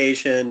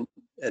presentation.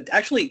 It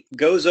actually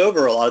goes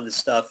over a lot of this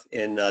stuff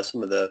in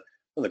some of the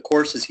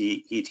courses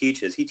he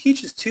teaches. He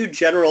teaches 2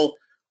 general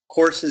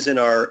courses in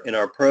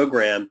our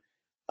program,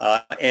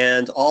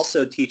 and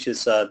also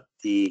teaches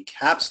the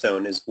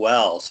capstone as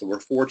well. So we're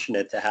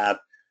fortunate to have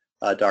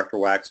Dr.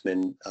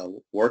 Waxman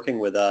working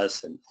with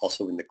us, and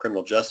also in the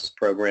criminal justice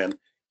program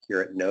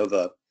here at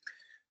Nova.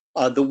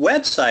 The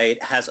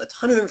website has a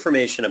ton of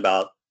information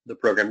about the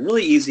program.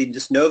 Really easy,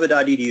 just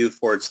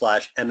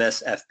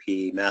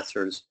nova.edu/MSFP,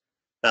 Master in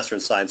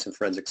Science and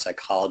Forensic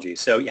Psychology.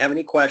 So you have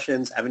any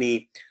questions, sort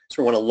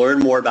of want to learn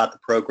more about the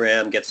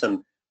program, get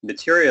some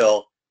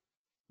material,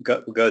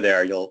 go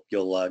there. You'll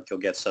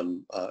get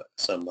some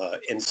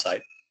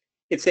insight.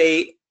 It's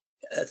a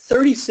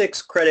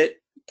 36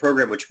 credit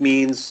program, which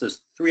means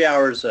there's 3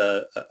 hours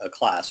a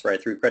class, right?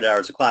 3 credit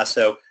hours a class.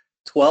 So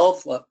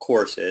 12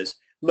 courses.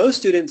 Most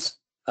students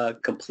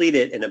complete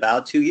it in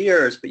about 2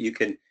 years, but you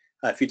can,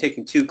 if you're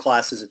taking 2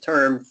 classes a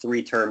term,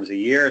 3 terms a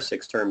year,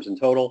 6 terms in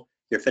total,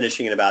 you're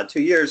finishing in about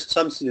 2 years.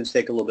 Some students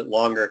take a little bit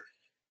longer.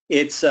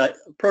 It's a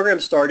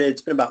program started,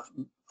 it's been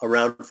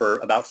around for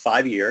about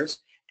 5 years,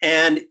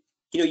 and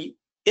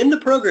in the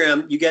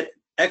program you get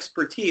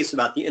expertise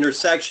about the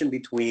intersection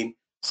between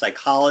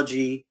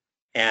psychology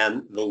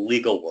and the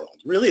legal world,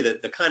 really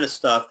the kind of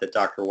stuff that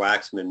Dr.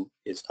 Waxman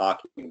is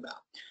talking about.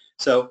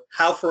 So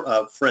how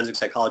forensic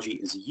psychology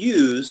is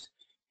used,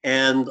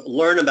 and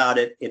learn about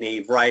it in a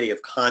variety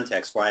of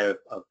contexts, variety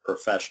of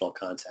professional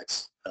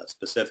contexts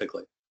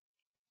specifically.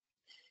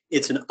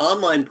 It's an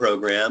online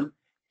program,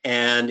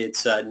 and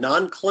it's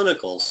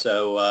non-clinical,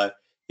 so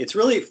it's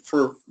really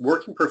for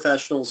working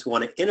professionals who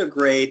want to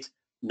integrate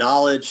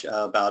knowledge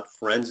about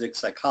forensic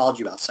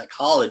psychology, about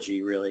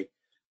psychology really,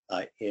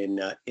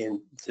 into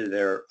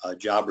their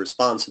job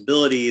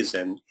responsibilities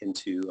and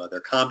into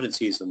their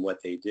competencies and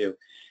what they do.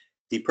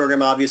 The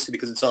program, obviously,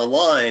 because it's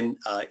online,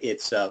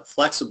 it's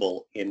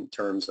flexible in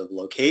terms of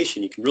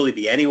location. You can really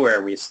be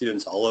anywhere. We have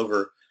students all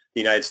over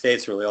the United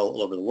States, really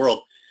all over the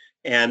world,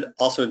 and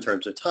also in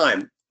terms of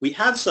time. We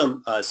have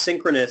some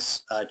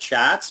synchronous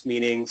chats,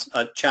 meaning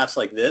chats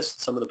like this,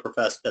 some of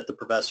the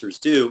professors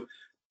do.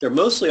 They're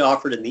mostly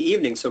offered in the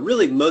evening, so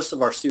really most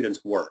of our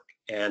students work,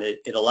 and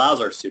it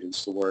allows our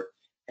students to work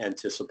and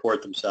to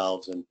support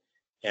themselves,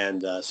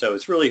 and so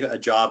it's really a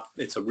job,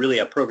 really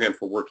a program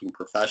for working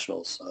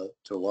professionals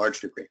to a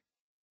large degree.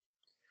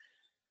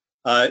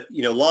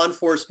 Law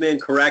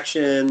enforcement,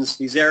 corrections,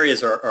 these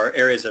areas are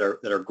areas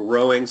that are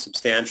growing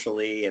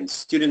substantially, and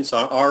students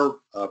on our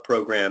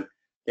program,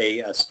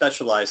 they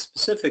specialize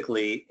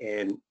specifically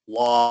in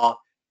law,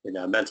 in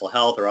mental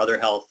health or other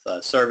health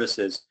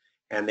services,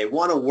 and they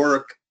want to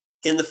work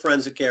in the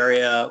forensic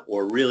area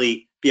or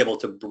really be able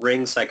to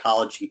bring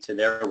psychology to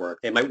their work.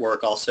 They might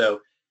work also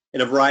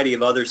in a variety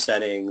of other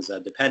settings,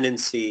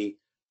 dependency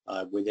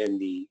within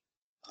the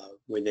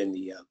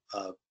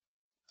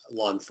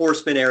law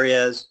enforcement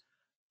areas,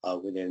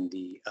 within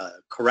the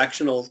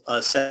correctional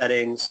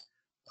settings.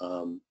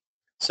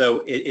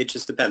 So it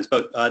just depends.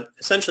 But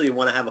essentially, you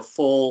want to have a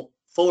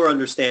fuller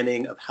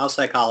understanding of how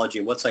psychology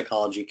and what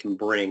psychology can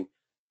bring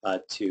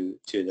to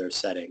their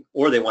setting,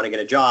 or they want to get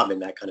a job in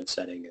that kind of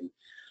setting. And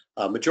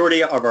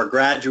majority of our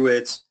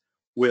graduates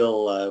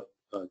will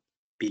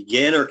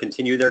begin or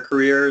continue their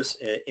careers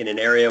in an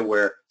area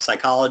where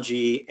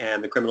psychology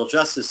and the criminal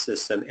justice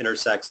system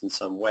intersects in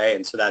some way.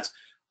 And so that's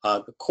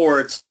the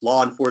courts,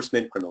 law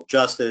enforcement, criminal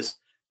justice,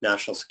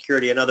 national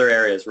security, and other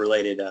areas,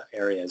 related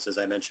areas, as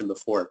I mentioned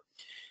before.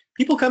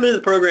 People come into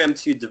the program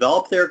to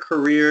develop their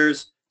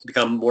careers, to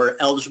become more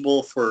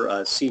eligible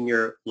for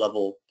senior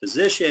level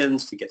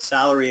positions, to get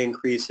salary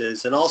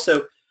increases, and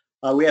also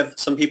we have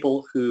some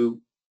people who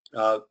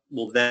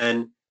will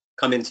then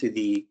come into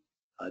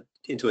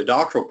a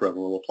doctoral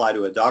program, will apply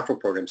to a doctoral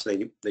program, so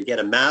they get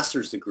a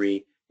master's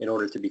degree in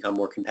order to become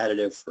more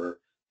competitive for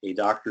a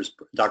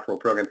doctoral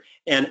program.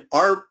 And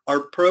our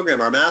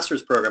program, our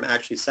master's program,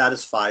 actually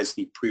satisfies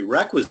the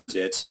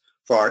prerequisites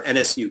for our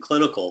NSU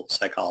clinical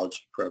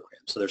psychology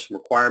program. So there's some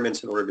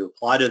requirements in order to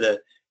apply to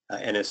the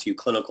NSU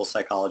clinical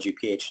psychology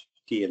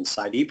PhD and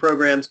Psy.D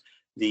programs.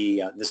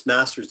 This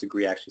master's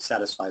degree actually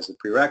satisfies the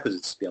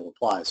prerequisites to be able to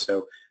apply.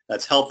 So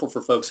that's helpful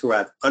for folks who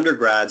have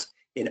undergrads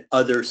in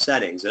other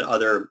settings and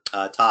other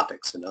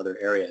topics and other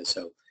areas.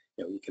 So,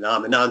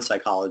 economic,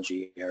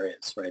 non-psychology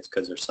areas, right?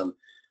 Because there's some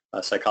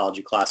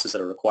psychology classes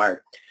that are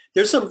required.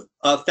 There's some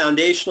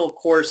foundational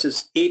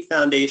courses, 8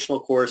 foundational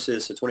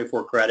courses, so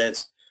 24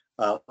 credits.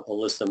 I'll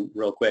list them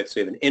real quick. So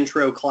we have an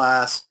intro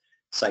class,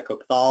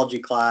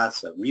 psychopathology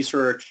class, a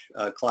research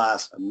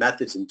class,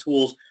 methods and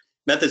tools.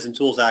 Methods and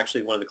tools,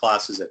 actually one of the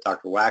classes that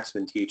Dr.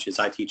 Waxman teaches.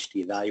 I teach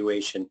the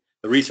evaluation,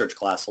 the research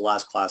class, the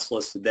last class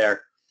listed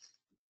there.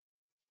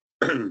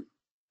 The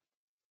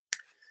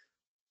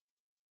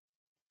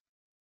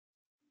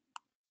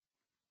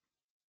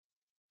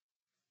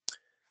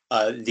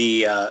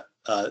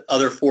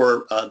other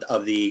 4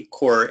 of the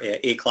core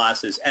 8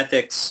 classes,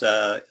 ethics,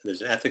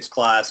 there's an ethics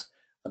class,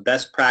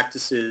 best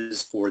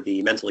practices for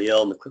the mentally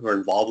ill and who are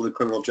involved with the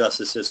criminal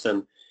justice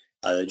system,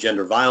 the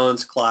gender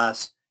violence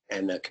class,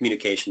 and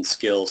communication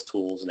skills,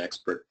 tools, and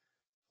expert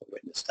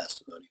witness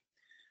testimony.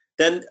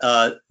 Then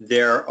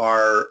there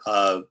are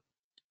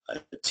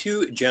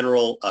 2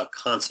 general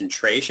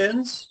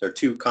concentrations. There are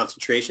 2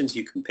 concentrations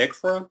you can pick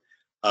from,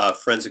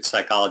 forensic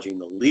psychology in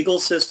the legal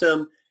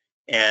system,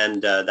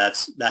 and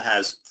that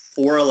has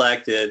 4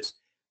 electives,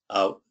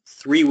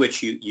 3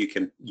 which you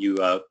can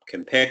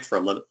pick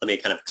from. Let me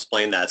kind of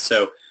explain that.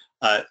 So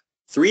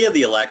 3 of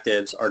the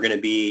electives are going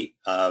to be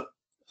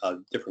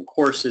different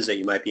courses that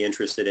you might be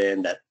interested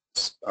in that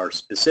are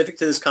specific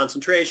to this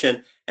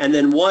concentration, and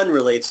then 1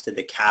 relates to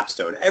the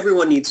capstone.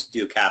 Everyone needs to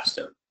do a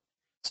capstone.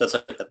 So it's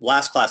like the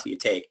last class that you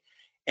take.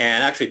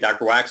 And actually,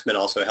 Dr. Waxman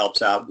also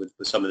helps out with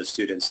some of the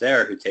students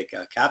there who take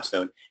a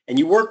capstone. And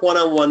you work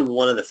one-on-one with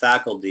one of the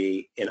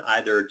faculty in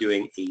either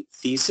doing a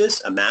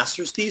thesis, a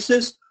master's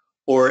thesis,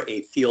 or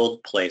a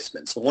field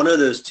placement. So one of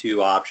those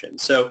 2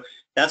 options. So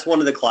that's one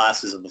of the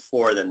classes of the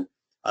 4. Then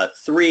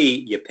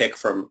 3 you pick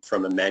from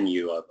a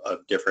menu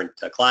of different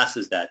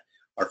classes that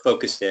are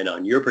focused in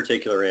on your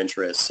particular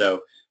interests.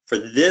 So for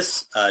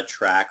this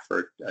track,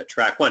 for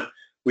track 1,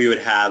 We would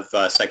have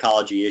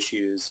psychology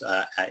issues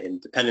in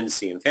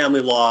dependency and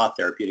family law,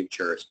 therapeutic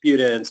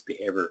jurisprudence,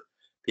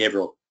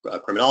 behavioral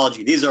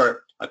criminology. These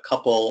are a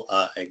couple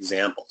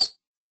examples.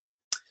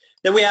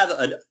 Then we have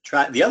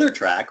the other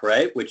track,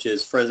 right, which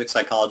is forensic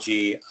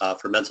psychology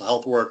for mental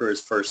health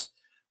workers, first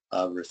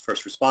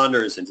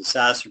responders, and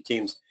disaster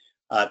teams.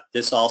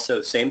 This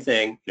also, same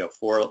thing,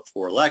 four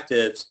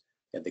electives.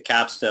 You have the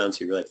capstone,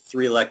 so you really have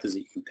 3 electives that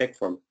you can pick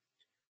from.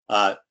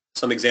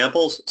 Some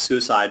examples: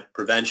 suicide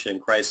prevention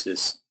and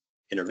crisis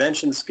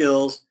intervention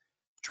skills,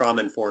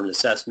 trauma-informed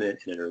assessment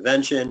and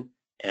intervention,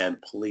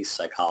 and police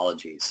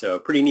psychology. So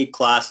pretty neat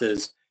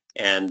classes,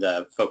 and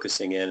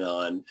focusing in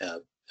on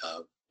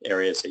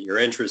areas that you're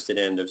interested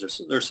in.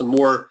 There's some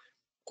more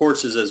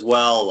courses as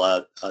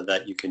well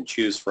that you can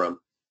choose from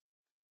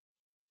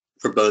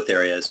for both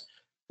areas.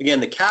 Again,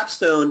 the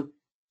capstone,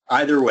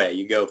 either way,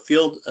 you go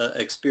field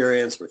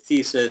experience or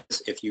thesis.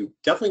 If you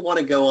definitely want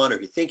to go on, or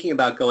if you're thinking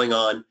about going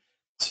on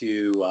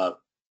to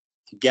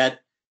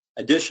get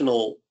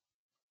additional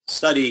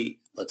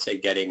study, let's say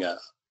getting a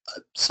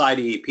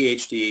Psy.D,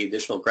 PhD,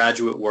 additional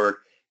graduate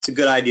work, it's a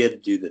good idea to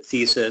do the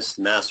thesis,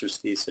 the master's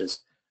thesis.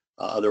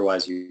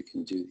 Otherwise, you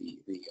can do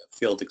the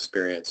field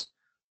experience.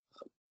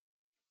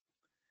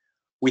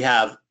 We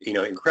have,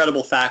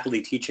 incredible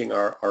faculty teaching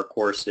our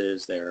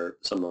courses.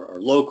 Some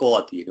are local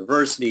at the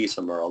university,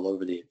 some are all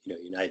over the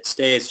United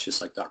States,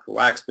 just like Dr.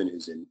 Waxman,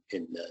 who's in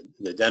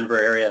the Denver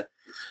area.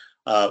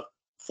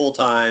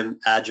 Full-time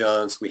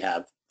adjuncts, we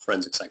have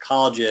forensic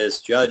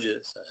psychologists,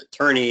 judges,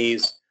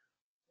 attorneys,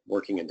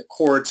 working in the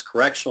courts,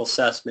 correctional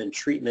assessment,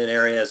 treatment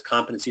areas,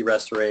 competency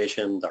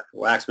restoration, Dr.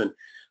 Waxman,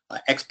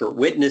 expert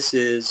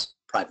witnesses,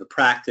 private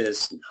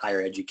practice, and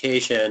higher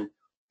education.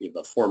 We have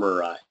a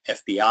former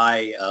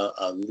FBI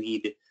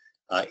lead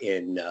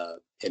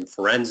in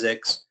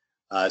forensics.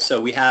 So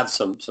we have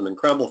some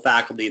incredible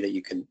faculty that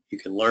you can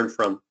learn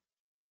from.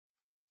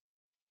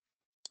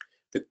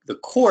 The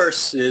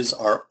courses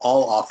are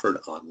all offered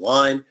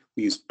online.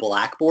 We use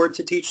Blackboard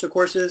to teach the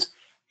courses,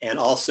 and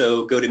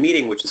also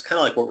GoToMeeting, which is kind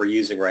of like what we're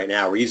using right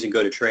now. We're using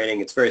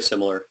GoToTraining. It's very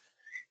similar.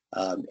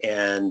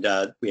 And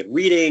we have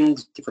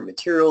readings, different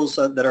materials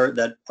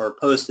that are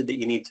posted that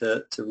you need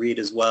to read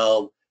as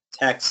well,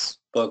 texts,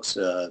 books,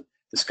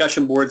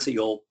 discussion boards that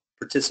you'll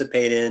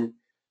participate in,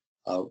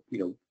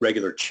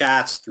 regular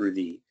chats through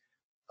the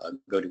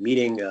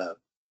GoToMeeting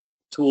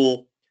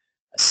tool,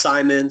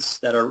 assignments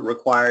that are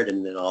required,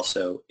 and then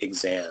also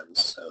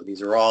exams. So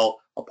these are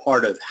all a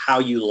part of how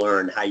you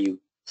learn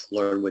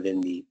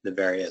within the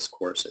various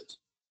courses.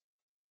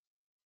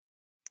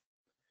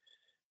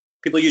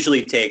 People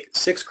usually take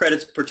 6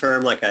 credits per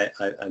term, like I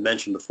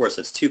mentioned before,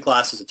 so it's 2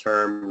 classes a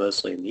term,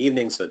 mostly in the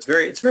evening. So it's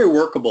very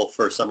workable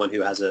for someone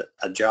who has a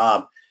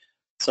job,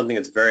 something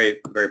that's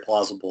very, very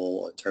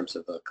plausible in terms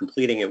of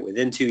completing it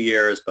within 2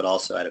 years, but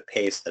also at a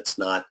pace that's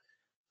not,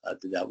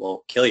 that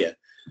won't kill you.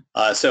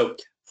 So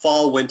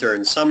fall, winter,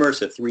 and summer,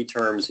 so 3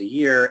 terms a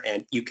year,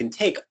 and you can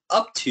take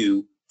up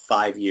to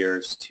 5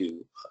 years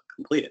to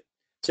complete it.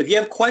 So if you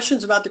have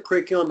questions about the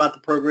curriculum, about the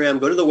program,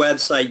 go to the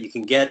website. You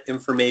can get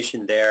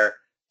information there.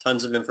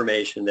 Tons of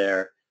information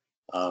there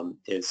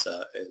is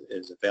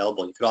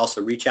available. You could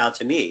also reach out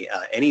to me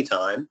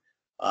anytime,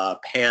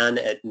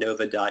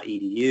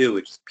 pan@nova.edu,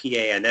 which is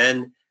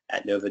PANN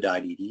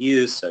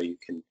 @nova.edu. So if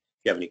you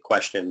have any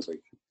questions, or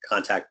you can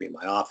contact me in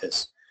my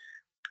office.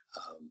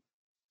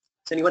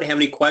 Does anybody have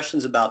any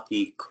questions about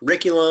the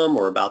curriculum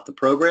or about the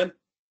program?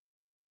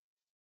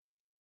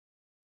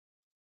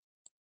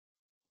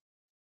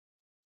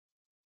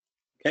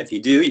 Okay, if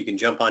you do, you can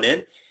jump on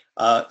in.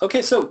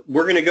 Okay, so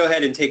we're going to go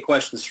ahead and take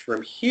questions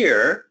from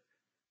here.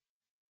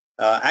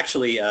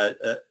 Actually,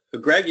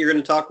 Greg, you're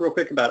going to talk real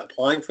quick about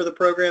applying for the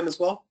program as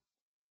well?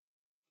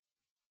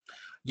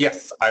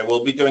 Yes, I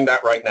will be doing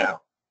that right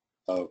now.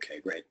 Okay,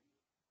 great.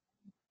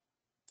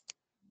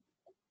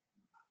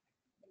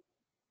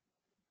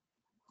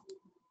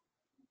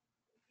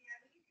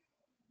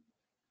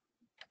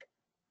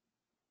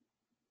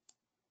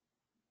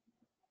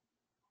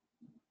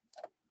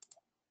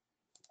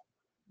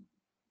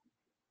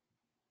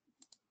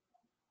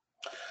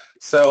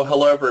 So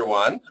hello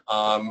everyone.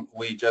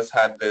 We just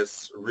had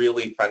this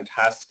really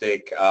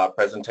fantastic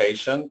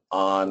presentation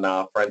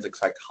on forensic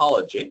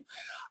psychology.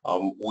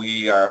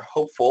 We are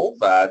hopeful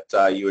that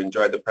you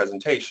enjoyed the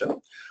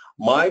presentation.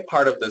 My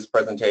part of this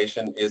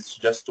presentation is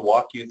just to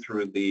walk you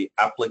through the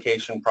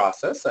application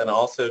process, and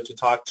also to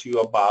talk to you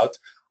about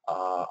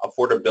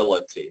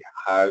affordability,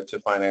 how to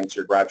finance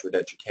your graduate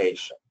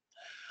education.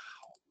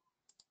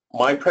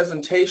 My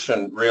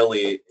presentation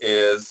really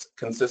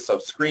consists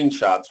of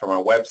screenshots from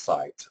our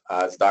website.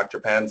 As Dr.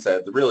 Pan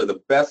said, really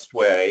the best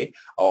way,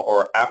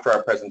 or after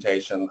our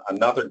presentation,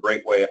 another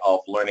great way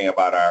of learning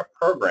about our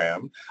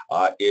program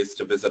is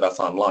to visit us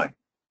online.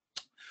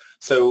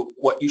 So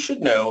what you should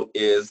know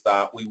is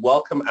that we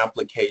welcome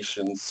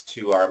applications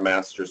to our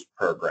master's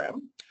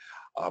program.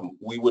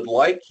 We would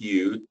like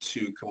you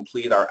to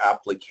complete our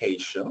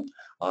application.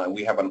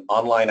 We have an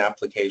online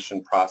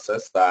application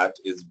process that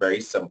is very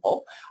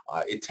simple.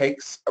 It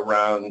takes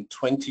around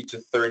 20 to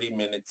 30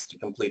 minutes to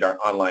complete our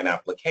online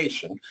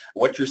application.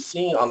 What you're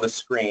seeing on the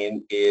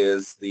screen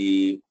is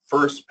the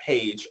first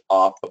page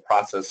of the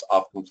process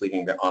of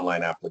completing the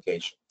online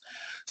application.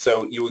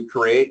 So you would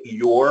create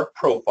your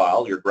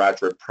profile, your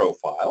graduate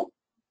profile.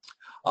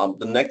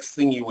 The next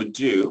thing you would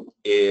do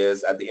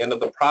is at the end of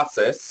the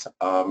process,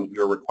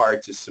 you're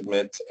required to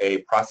submit a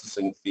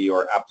processing fee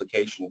or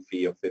application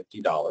fee of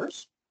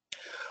 $50.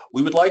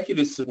 We would like you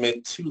to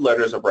submit 2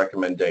 letters of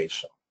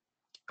recommendation.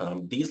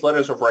 These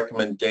letters of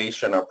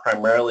recommendation are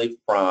primarily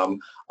from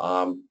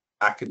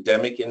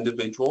academic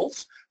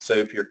individuals. So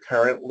if you're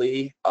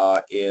currently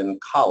in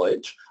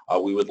college,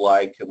 we would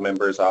like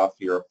members of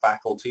your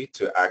faculty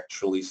to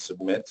actually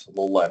submit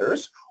the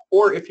letters.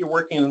 Or if you're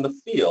working in the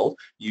field,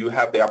 you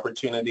have the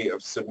opportunity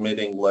of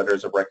submitting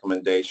letters of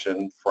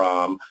recommendation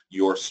from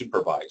your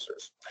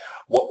supervisors.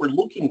 What we're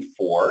looking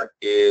for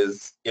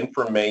is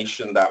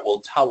information that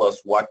will tell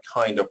us what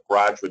kind of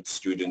graduate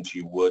student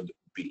you would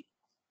be.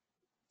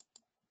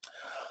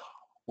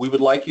 We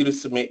would like you to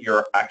submit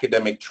your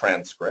academic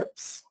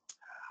transcripts.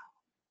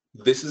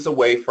 This is a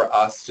way for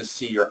us to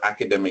see your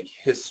academic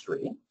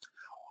history.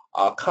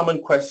 A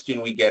common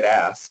question we get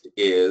asked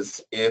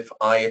is, if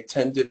I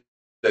attended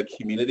a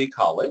community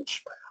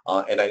college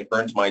and I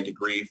earned my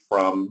degree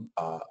from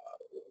a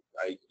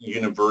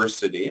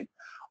university,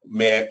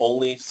 may I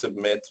only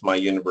submit my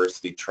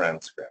university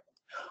transcript?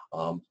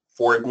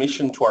 For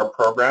admission to our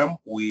program,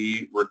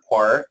 we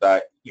require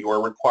that you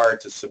are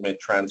required to submit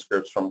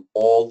transcripts from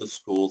all the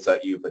schools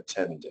that you've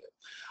attended.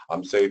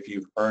 So if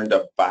you've earned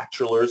a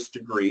bachelor's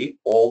degree,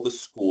 all the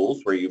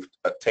schools where you've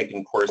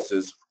taken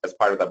courses as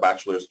part of that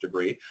bachelor's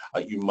degree,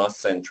 you must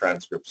send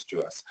transcripts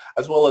to us.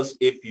 As well as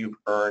if you've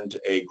earned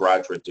a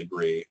graduate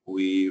degree,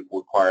 we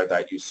require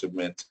that you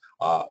submit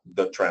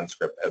the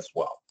transcript as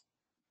well.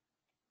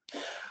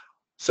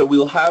 So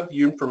we'll have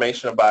your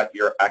information about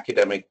your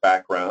academic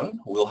background.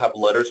 We'll have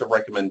letters of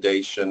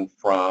recommendation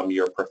from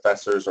your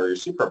professors or your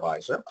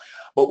supervisor.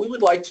 But we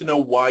would like to know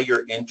why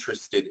you're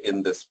interested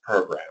in this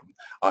program.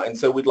 And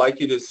so we'd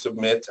like you to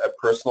submit a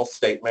personal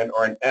statement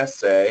or an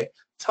essay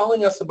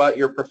telling us about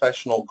your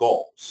professional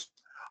goals.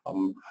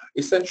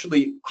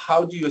 Essentially,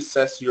 how do you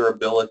assess your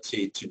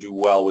ability to do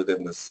well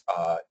within this,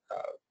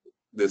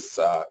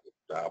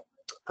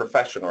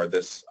 profession or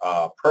this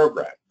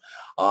program?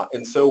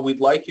 And so we'd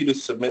like you to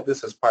submit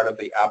this as part of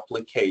the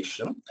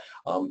application.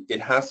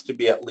 It has to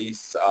be at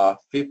least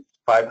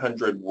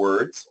 500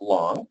 words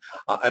long.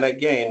 And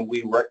again,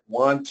 we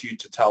want you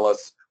to tell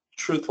us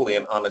truthfully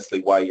and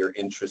honestly why you're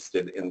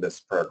interested in this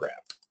program.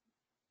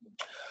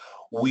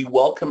 We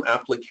welcome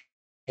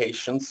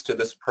applications to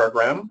this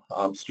program.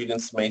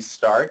 Students may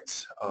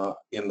start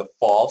in the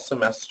fall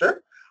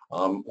semester,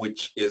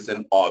 which is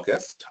in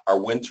August, our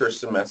winter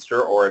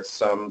semester, or as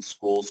some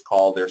schools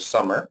call their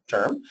summer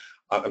term,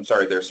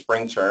 their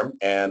spring term,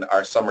 and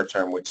our summer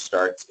term, which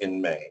starts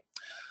in May.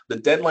 The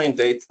deadline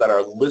dates that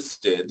are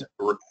listed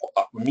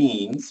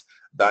means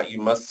that you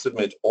must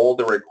submit all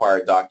the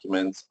required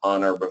documents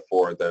on or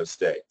before those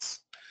dates.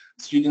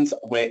 Students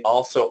may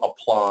also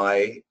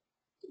apply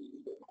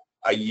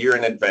a year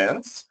in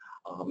advance.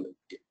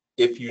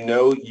 If you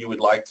know you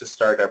would like to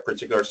start a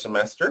particular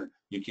semester,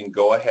 you can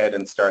go ahead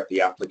and start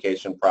the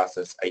application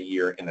process a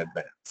year in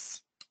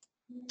advance.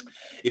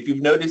 If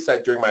you've noticed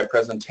that during my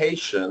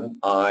presentation,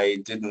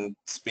 I didn't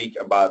speak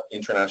about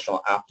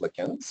international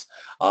applicants.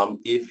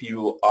 If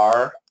you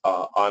are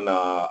on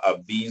a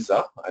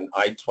visa, an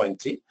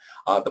I-20,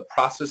 the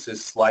process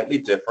is slightly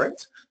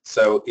different.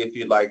 So if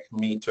you'd like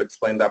me to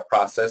explain that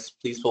process,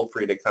 please feel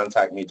free to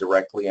contact me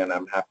directly and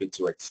I'm happy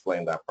to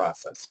explain that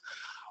process.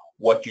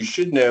 What you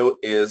should know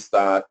is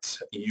that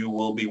you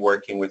will be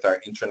working with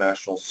our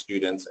International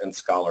Students and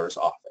Scholars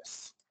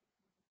Office.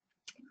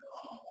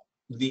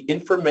 The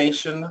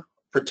information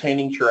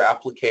pertaining to your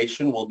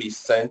application will be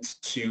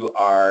sent to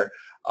our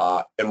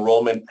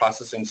enrollment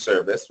processing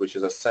service, which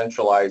is a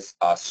centralized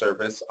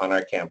service on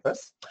our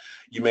campus.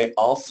 You may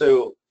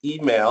also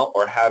email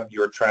or have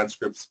your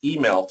transcripts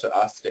emailed to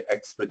us to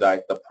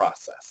expedite the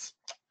process.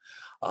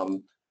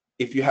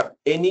 If you have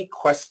any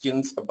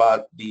questions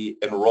about the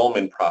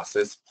enrollment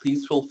process,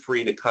 please feel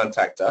free to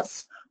contact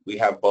us. We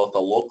have both a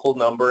local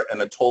number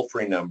and a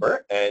toll-free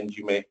number, and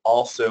you may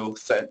also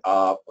send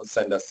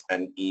us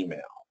an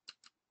email.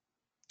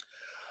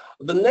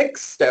 The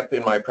next step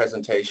in my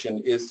presentation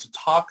is to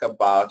talk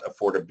about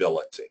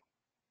affordability.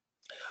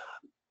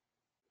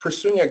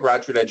 Pursuing a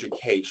graduate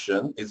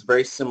education is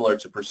very similar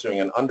to pursuing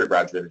an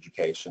undergraduate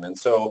education, and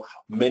so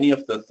many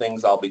of the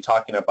things I'll be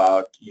talking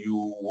about,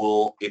 you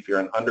will, if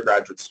you're an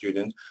undergraduate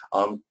student,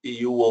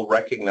 you will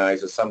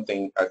recognize as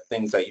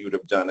things that you would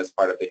have done as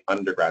part of the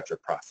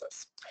undergraduate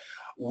process.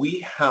 We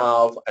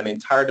have an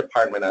entire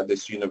department at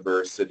this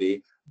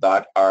university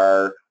that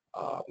are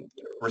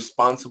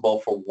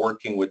responsible for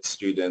working with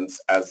students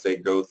as they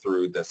go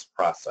through this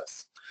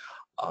process.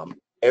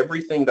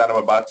 Everything that I'm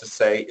about to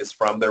say is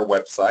from their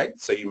website,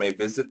 so you may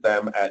visit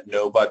them at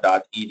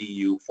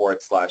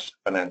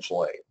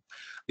nova.edu/financial aid.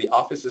 The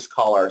office is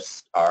called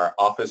our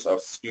Office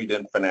of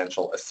Student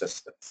Financial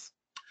Assistance.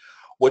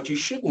 What you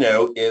should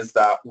know is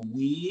that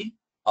we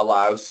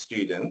allow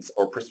students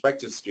or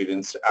prospective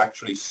students to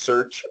actually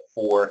search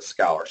for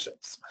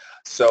scholarships.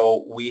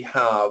 So we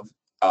have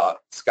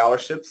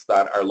scholarships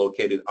that are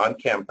located on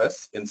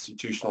campus,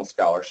 institutional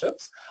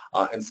scholarships,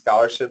 and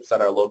scholarships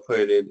that are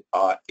located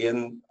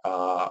in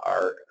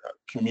our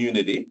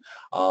community.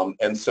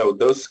 And so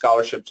those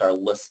scholarships are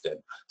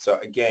listed. So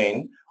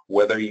again,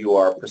 whether you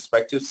are a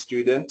prospective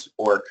student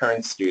or a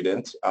current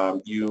student,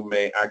 you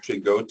may actually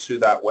go to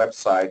that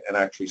website and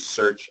actually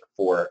search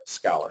for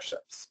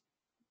scholarships.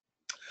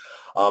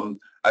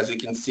 As you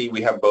can see,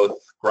 we have both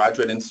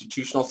graduate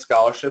institutional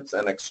scholarships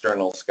and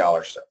external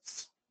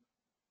scholarships.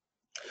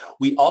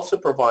 We also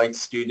provide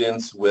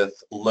students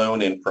with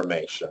loan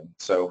information.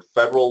 So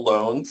federal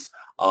loans,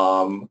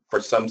 for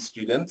some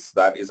students,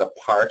 that is a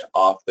part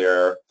of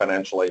their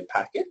financial aid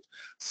packet.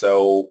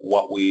 So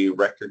what we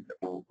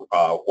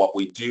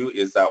do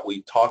is that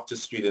we talk to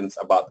students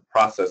about the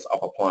process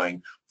of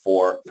applying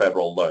for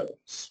federal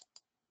loans.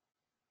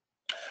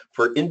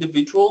 For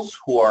individuals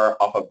who are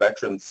of a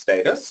veteran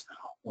status,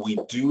 we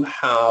do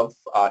have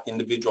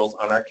individuals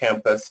on our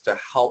campus to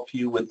help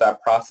you with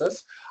that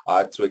process,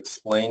 to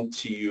explain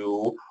to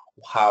you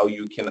how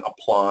you can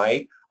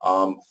apply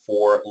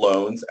for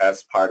loans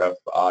as part of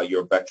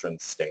your veteran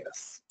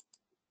status.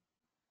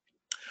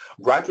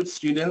 Graduate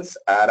students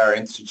at our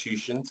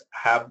institutions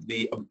have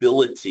the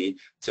ability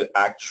to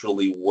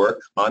actually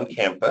work on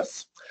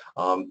campus.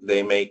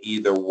 They may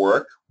either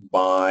work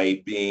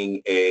by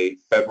being a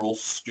federal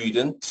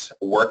student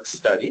work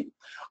study,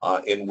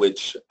 in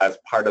which, as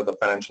part of the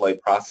financial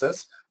aid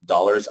process,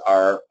 dollars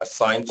are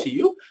assigned to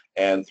you,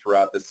 and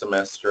throughout the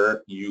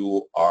semester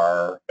you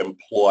are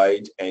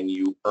employed and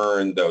you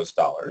earn those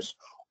dollars.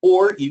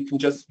 Or you can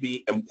just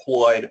be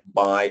employed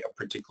by a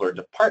particular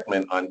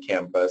department on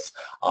campus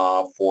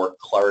for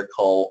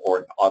clerical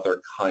or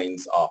other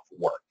kinds of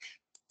work.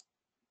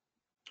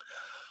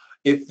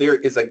 If there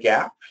is a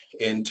gap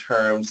in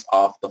terms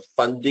of the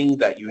funding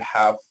that you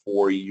have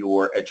for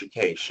your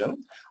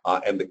education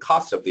and the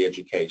cost of the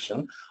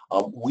education,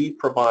 we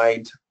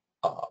provide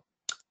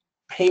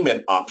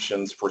payment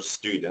options for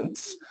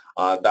students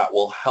that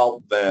will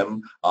help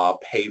them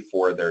pay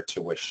for their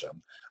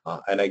tuition.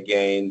 And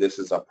again, this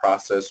is a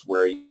process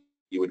where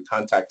you would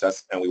contact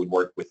us and we would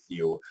work with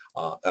you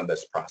on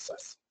this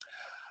process.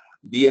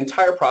 The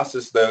entire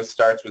process, though,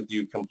 starts with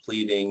you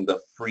completing the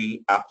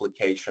free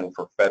application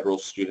for federal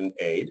student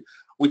aid,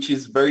 which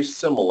is very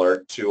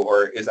similar to,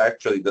 or is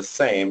actually the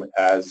same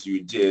as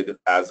you did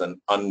as an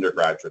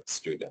undergraduate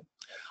student.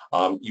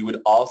 You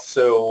would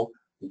also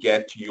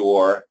get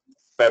your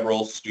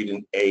federal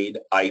student aid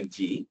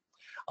ID,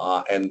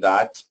 and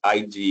that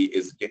ID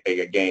is,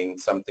 again,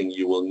 something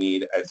you will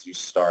need as you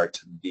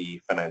start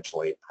the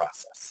financial aid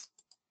process.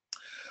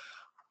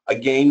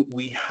 Again,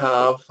 we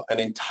have an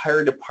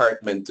entire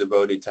department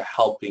devoted to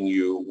helping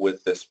you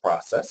with this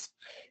process.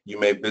 You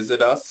may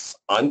visit us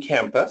on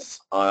campus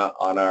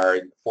on our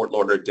Fort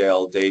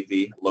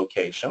Lauderdale-Davie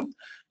location.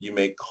 You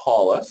may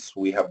call us.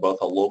 We have both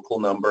a local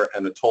number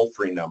and a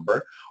toll-free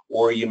number,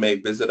 or you may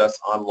visit us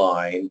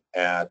online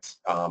at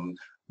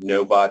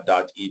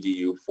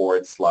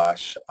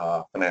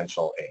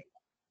nova.edu/financial aid.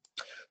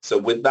 So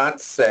with that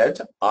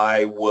said,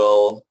 I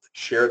will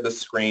share the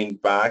screen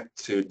back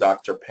to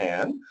Dr.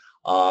 Pan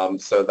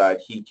so that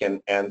he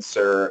can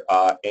answer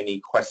any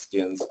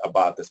questions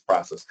about this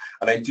process.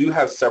 And I do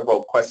have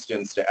several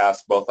questions to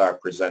ask both our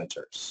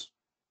presenters.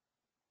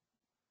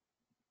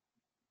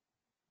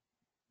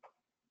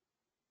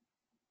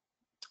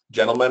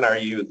 Gentlemen, are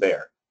you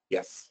there?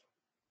 Yes.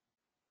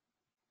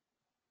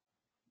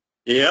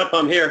 Yep,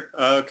 I'm here.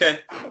 Okay.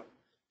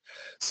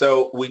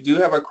 So we do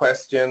have a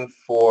question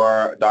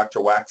for Dr.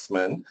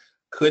 Waxman.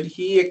 Could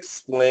he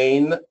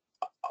explain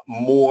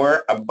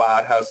more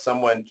about how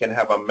someone can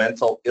have a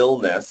mental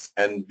illness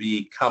and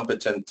be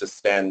competent to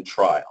stand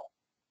trial?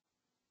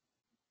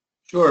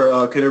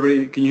 Sure. Can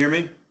you hear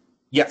me?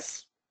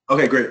 Yes.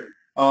 Okay, great.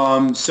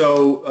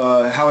 So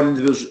how an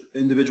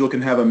individual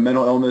can have a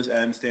mental illness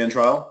and stand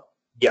trial?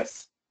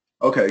 Yes.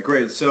 Okay,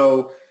 great.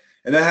 So,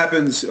 and that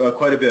happens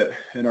quite a bit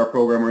in our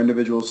program, where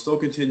individuals still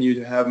continue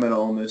to have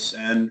mental illness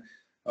and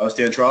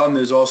stand trial. And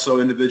there's also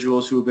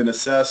individuals who have been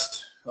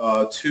assessed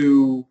with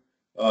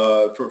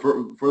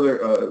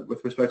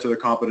respect to their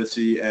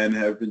competency and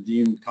have been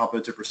deemed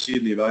competent to proceed,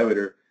 and the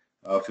evaluator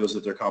feels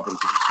that they're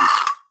competent to proceed.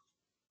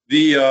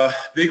 The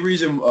big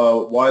reason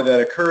why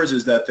that occurs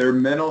is that their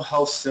mental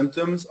health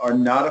symptoms are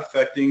not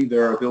affecting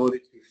their ability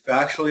to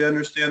factually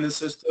understand the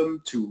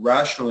system, to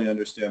rationally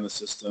understand the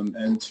system,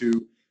 and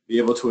to be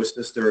able to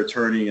assist their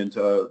attorney and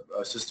to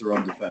assist their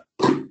own defense.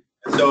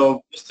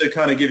 So just to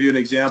kind of give you an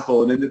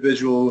example, an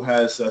individual who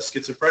has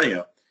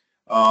schizophrenia.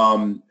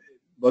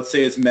 Let's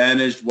say it's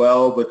managed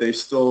well, but they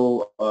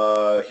still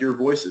hear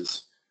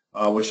voices,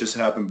 which just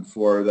happened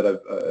before that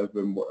I've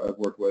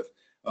worked with.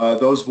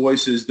 Those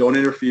voices don't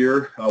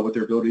interfere with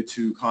their ability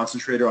to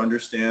concentrate or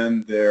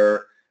understand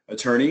their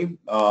attorney.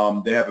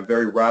 They have a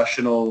very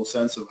rational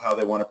sense of how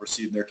they want to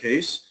proceed in their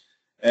case,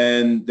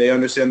 and they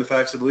understand the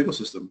facts of the legal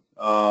system.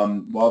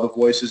 While the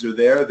voices are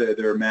there,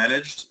 they're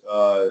managed,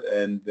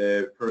 and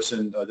the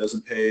person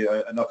doesn't pay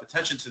enough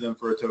attention to them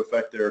for it to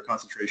affect their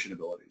concentration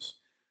abilities.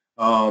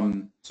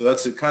 So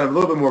that's a kind of a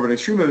little bit more of an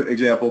extreme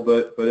example,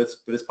 but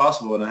it's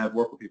possible, and I have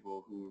worked with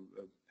people who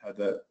have had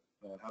that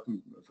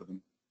happen for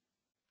them.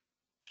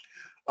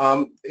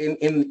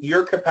 In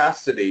your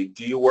capacity,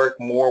 do you work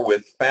more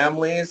with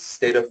families,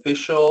 state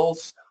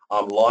officials,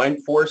 law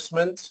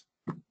enforcement?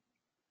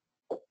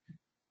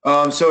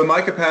 So in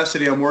my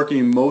capacity, I'm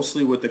working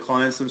mostly with the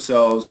clients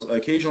themselves.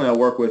 Occasionally, I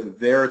work with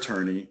their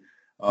attorney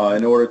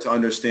in order to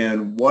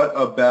understand what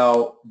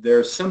about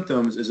their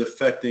symptoms is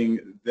affecting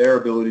their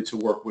ability to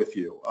work with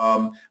you.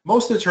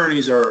 Most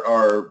attorneys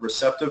are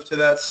receptive to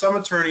that. Some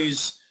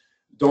attorneys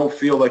don't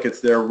feel like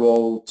it's their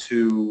role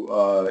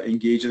to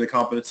engage in the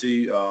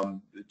competency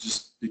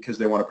just because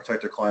they want to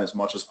protect their client as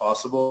much as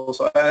possible.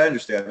 So I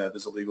understand that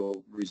there's a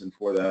legal reason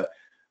for that.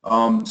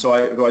 So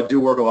I do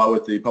work a lot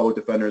with the public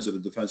defenders or the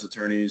defense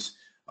attorneys.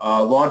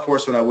 Law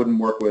enforcement I wouldn't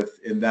work with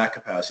in that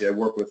capacity. I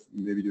work with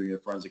maybe doing a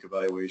forensic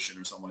evaluation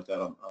or something like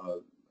that on,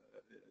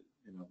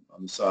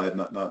 on the side,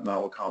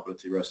 not with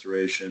competency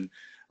restoration.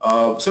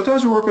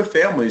 Sometimes we work with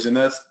families, and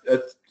that's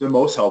the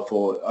most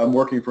helpful. I'm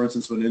working, for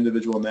instance, with an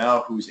individual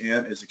now whose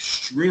aunt is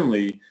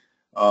extremely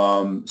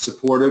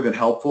supportive and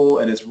helpful,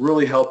 and it's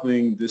really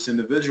helping this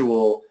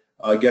individual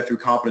get through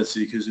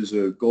competency because there's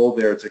a goal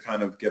there to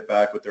kind of get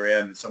back with their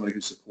aunt and somebody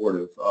who's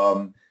supportive.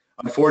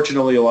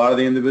 Unfortunately, a lot of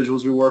the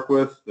individuals we work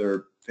with,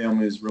 their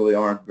families really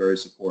aren't very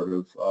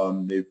supportive.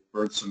 They've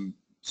burnt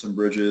some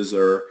bridges,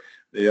 or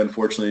they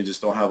unfortunately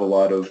just don't have a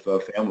lot of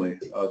family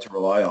to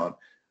rely on.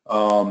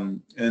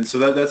 And so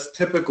that's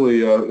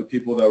typically the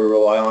people that we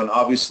rely on.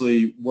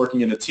 Obviously,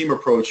 working in a team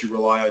approach, you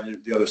rely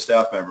on the other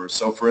staff members.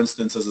 So for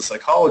instance, as a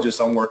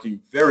psychologist, I'm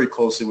working very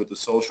closely with the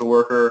social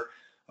worker,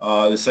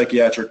 the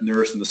psychiatric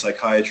nurse, and the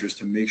psychiatrist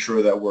to make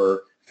sure that we're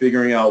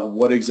figuring out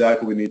what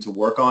exactly we need to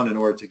work on in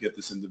order to get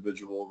this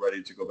individual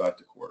ready to go back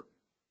to court.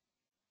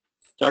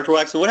 Dr.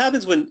 Waxman, what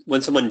happens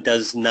when someone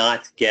does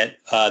not get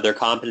their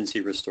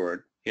competency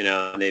restored? You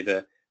know,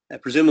 they've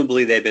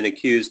presumably they've been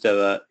accused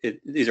of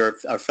these are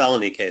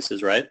felony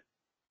cases, right?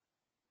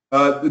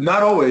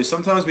 Not always.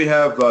 Sometimes we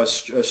have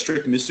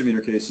strict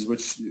misdemeanor cases,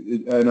 which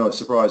I know is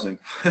surprising,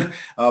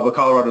 but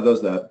Colorado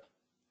does that.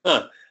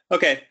 Huh.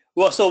 Okay.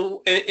 Well,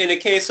 so in a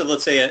case of,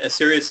 let's say, a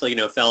serious,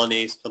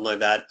 felony, something like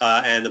that,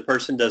 and the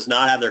person does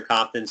not have their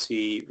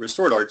competency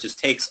restored, or it just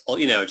takes,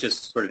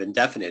 just sort of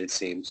indefinite, it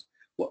seems.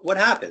 What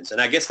happens? And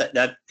I guess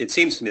that it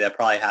seems to me that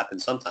probably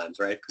happens sometimes,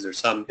 right? Because there's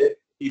some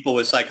people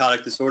with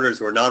psychotic disorders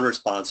who are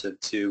non-responsive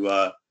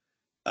to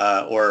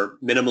or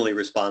minimally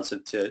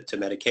responsive to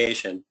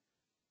medication,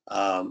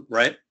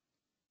 right?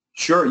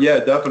 Sure, yeah,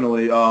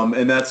 definitely,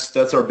 and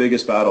that's our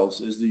biggest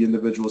battles is the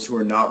individuals who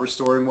are not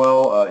restoring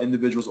well,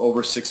 individuals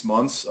over 6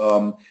 months.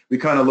 We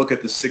kind of look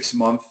at the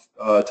 6-month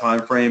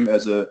time frame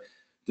as a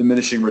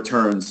diminishing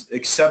returns,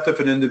 except if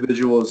an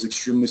individual is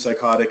extremely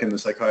psychotic and the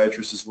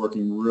psychiatrist is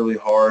working really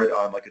hard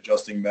on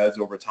adjusting meds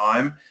over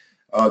time.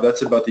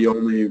 That's about the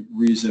only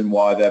reason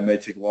why that may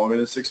take longer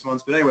than 6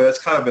 months. But anyway, that's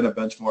kind of been a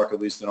benchmark,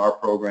 at least in our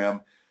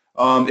program.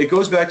 It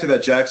goes back to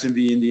that Jackson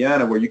v.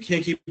 Indiana, where you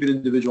can't keep an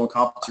individual in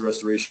competency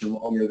restoration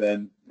longer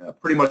than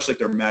pretty much like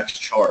their max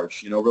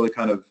charge. Really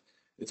kind of,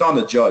 it's on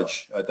the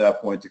judge at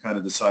that point to kind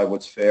of decide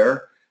what's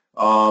fair.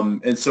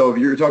 And so if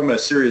you're talking about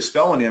a serious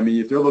felony, I mean,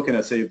 if they're looking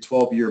at, say, a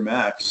 12-year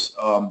max,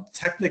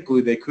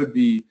 technically they could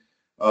be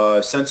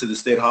sent to the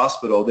state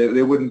hospital.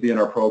 They wouldn't be in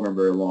our program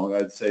very long.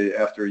 I'd say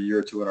after a year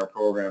or two in our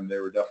program, they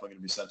were definitely going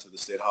to be sent to the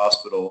state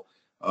hospital,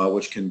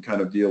 which can kind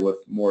of deal with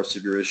more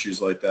severe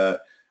issues like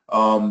that.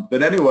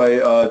 But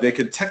anyway, they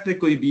could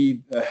technically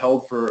be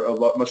held for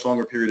a much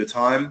longer period of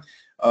time.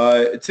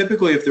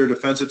 Typically, if their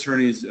defense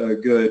attorney's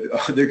good,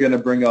 they're going to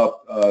bring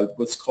up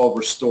what's called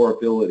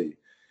restorability.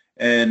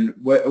 And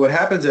what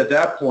happens at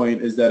that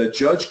point is that a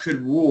judge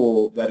could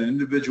rule that an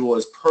individual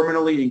is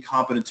permanently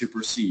incompetent to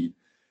proceed.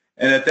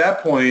 And at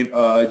that point,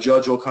 a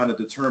judge will kind of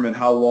determine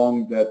how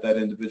long that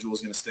individual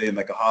is going to stay in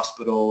a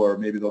hospital, or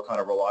maybe they'll kind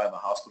of rely on the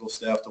hospital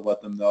staff to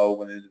let them know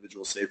when the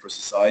individual is safe for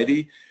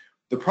society.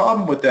 The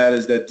problem with that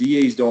is that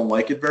DAs don't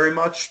like it very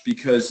much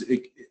because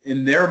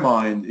in their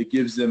mind, it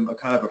gives them a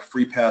kind of a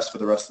free pass for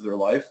the rest of their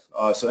life.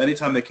 So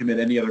anytime they commit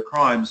any other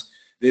crimes,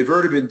 they've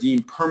already been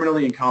deemed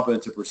permanently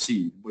incompetent to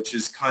proceed, which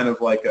is kind of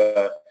like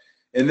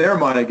in their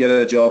mind, a get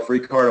out of jail free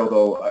card,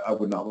 although I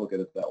would not look at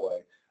it that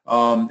way.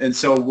 And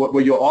so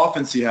what you'll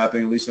often see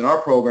happening, at least in our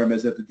program,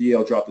 is that the DA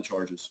will drop the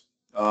charges,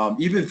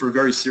 even for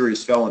very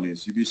serious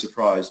felonies. You'd be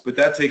surprised. But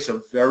that takes a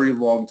very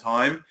long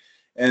time.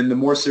 And the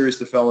more serious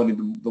the felony,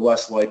 the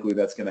less likely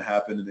that's going to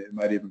happen, and it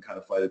might even kind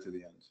of fight it to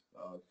the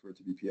end for it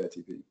to be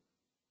PITP.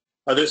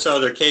 Are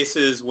there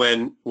cases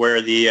where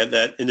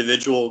that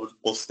individual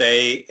will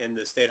stay in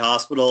the state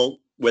hospital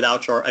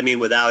without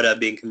without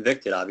being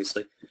convicted,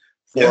 obviously,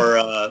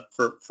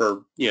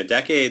 for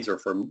decades or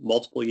for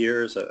multiple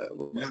years?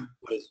 What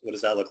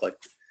does that look like?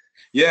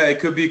 Yeah, it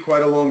could be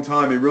quite a long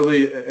time. It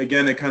really,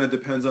 again, it kind of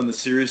depends on the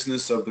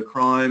seriousness of the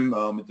crime.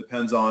 It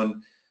depends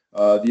on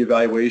the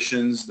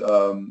evaluations.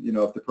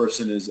 If the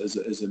person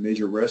is a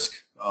major risk,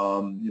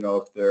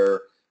 if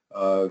their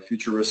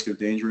future risk of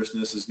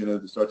dangerousness is going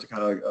to start to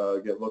kind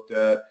of get looked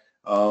at.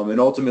 And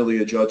ultimately,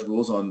 a judge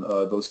rules on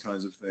those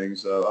kinds of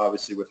things,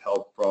 obviously with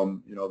help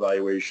from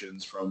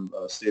evaluations from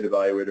state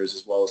evaluators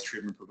as well as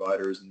treatment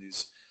providers in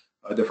these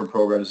different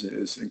programs,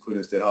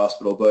 including state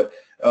hospital. But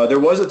there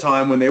was a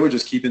time when they would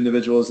just keep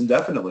individuals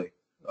indefinitely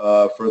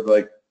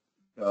for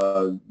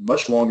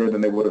much longer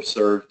than they would have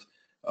served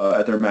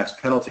at their max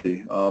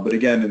penalty. But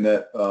again, in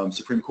that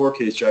Supreme Court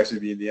case, Jackson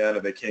v. Indiana,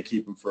 they can't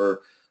keep them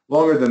for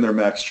longer than their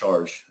max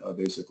charge,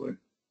 basically.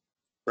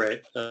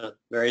 Right.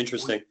 Very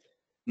interesting.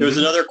 There was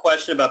another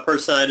question about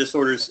personality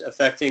disorders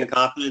affecting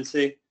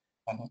competency.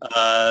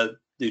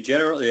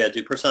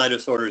 Do personality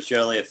disorders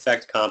generally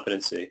affect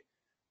competency?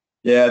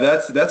 Yeah,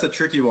 that's a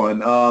tricky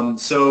one.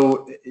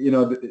 So,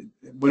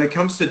 when it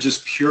comes to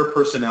just pure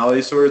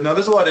personality disorders, now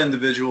there's a lot of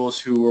individuals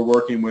who we're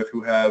working with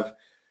who have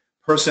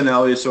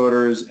personality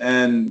disorders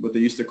and what they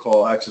used to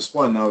call Axis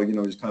 1, now,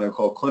 just kind of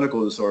called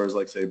clinical disorders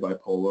like, say,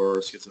 bipolar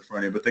or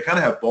schizophrenia, but they kind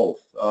of have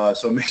both.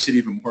 So it makes it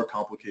even more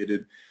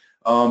complicated.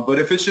 But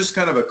if it's just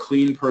kind of a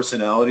clean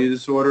personality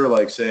disorder,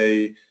 like,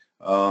 say,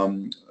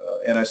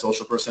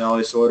 antisocial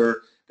personality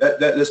disorder,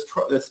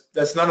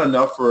 that's not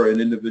enough for an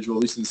individual,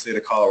 at least in the state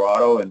of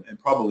Colorado and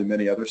probably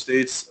many other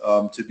states,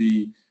 to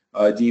be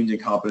deemed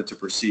incompetent to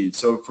proceed.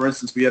 So, for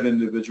instance, we had an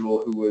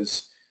individual who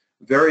was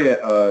very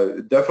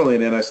definitely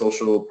an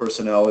antisocial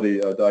personality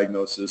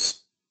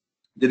diagnosis,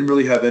 didn't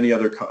really have any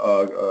other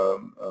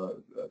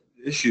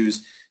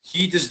issues.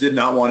 He just did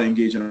not want to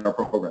engage in our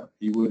program.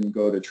 He wouldn't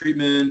go to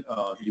treatment.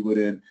 He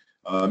wouldn't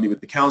meet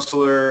with the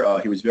counselor.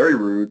 He was very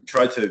rude.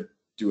 Tried to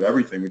do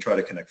everything. We tried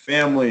to connect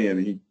family, and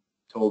he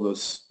told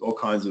us all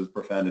kinds of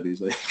profanities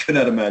that you could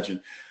not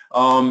imagine.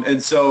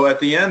 And so at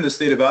the end, the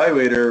state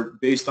evaluator,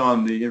 based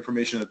on the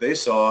information that they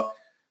saw,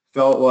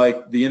 felt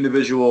like the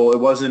individual, it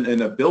wasn't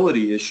an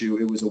ability issue,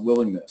 it was a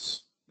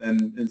willingness.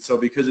 And so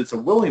because it's a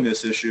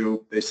willingness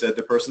issue, they said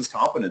the person's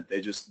competent.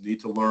 They just need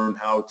to learn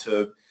how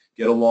to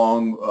get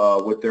along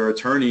with their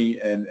attorney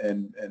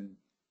and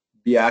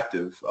be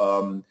active.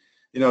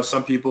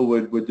 Some people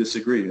would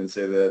disagree and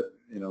say that,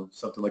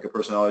 something like a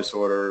personality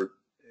disorder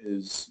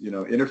is,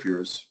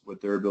 interferes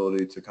with their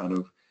ability to kind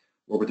of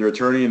work with their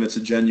attorney, and it's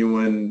a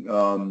genuine,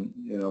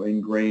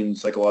 ingrained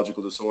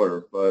psychological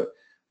disorder. But,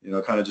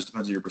 it kind of just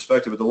depends on your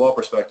perspective. But the law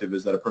perspective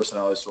is that a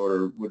personality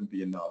disorder wouldn't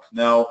be enough.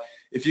 Now,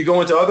 if you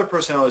go into other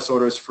personality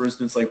disorders, for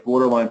instance, like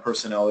borderline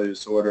personality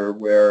disorder,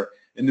 where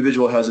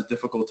individual has a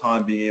difficult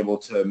time being able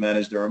to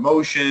manage their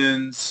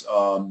emotions,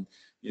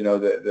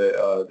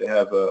 they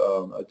have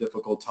a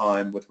difficult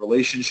time with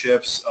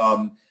relationships,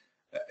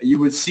 you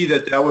would see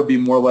that would be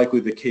more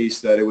likely the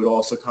case that it would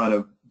also kind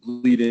of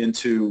bleed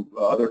into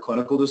other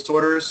clinical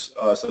disorders,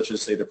 such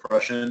as, say,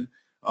 depression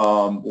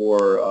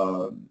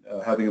or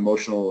having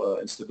emotional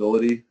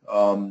instability.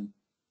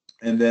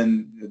 And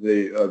then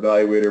the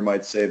evaluator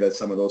might say that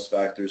some of those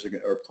factors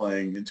are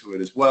playing into it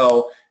as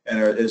well and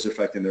is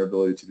affecting their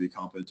ability to be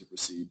competent to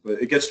proceed.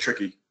 But it gets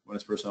tricky when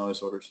it's personality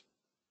disorders.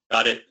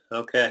 Got it.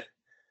 Okay.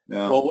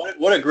 Yeah. Well,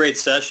 what a great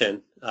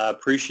session.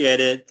 Appreciate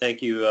it.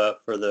 Thank you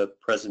for the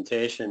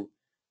presentation,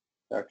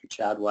 Dr.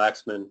 Chad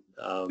Waxman.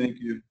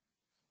 Thank you.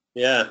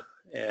 Yeah.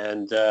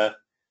 And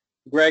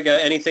Greg,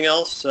 anything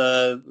else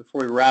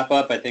before we wrap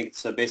up? I think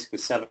it's basically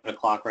 7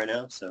 o'clock right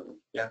now. So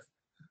yeah.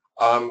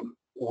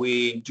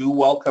 We do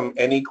welcome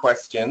any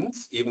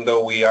questions, even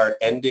though we are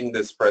ending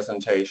this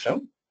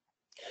presentation.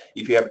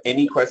 If you have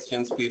any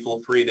questions, please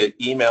feel free to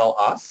email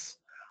us.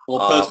 We'll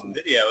post a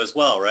video as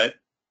well, right?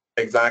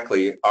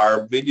 Exactly.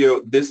 Our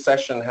video, this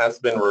session has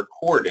been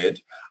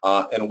recorded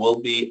and will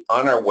be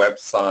on our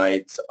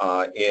website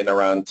in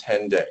around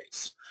 10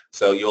 days.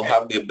 So you'll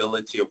have the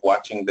ability of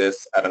watching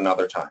this at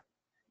another time.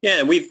 Yeah,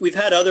 and we've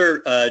had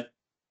other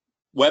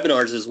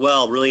webinars as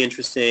well, really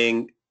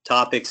interesting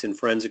topics in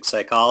forensic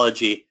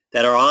psychology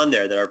that are on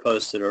there that are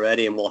posted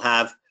already, and we'll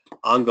have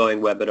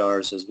ongoing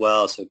webinars as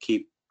well. So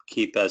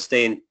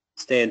stay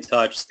in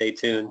touch, stay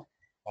tuned,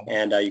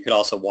 and you could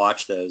also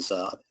watch those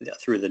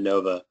through the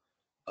NOVA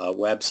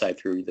website,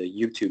 through the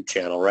YouTube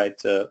channel, right?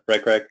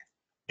 Right, Greg?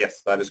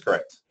 Yes, that is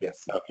correct.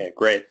 Yes. Okay,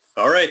 great.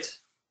 All right.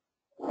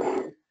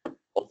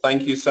 Well,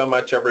 thank you so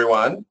much,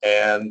 everyone,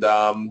 and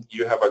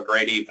you have a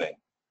great evening.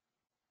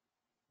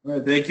 All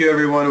right, thank you,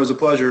 everyone. It was a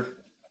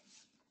pleasure.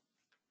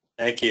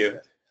 Thank you.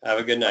 Have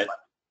a good night.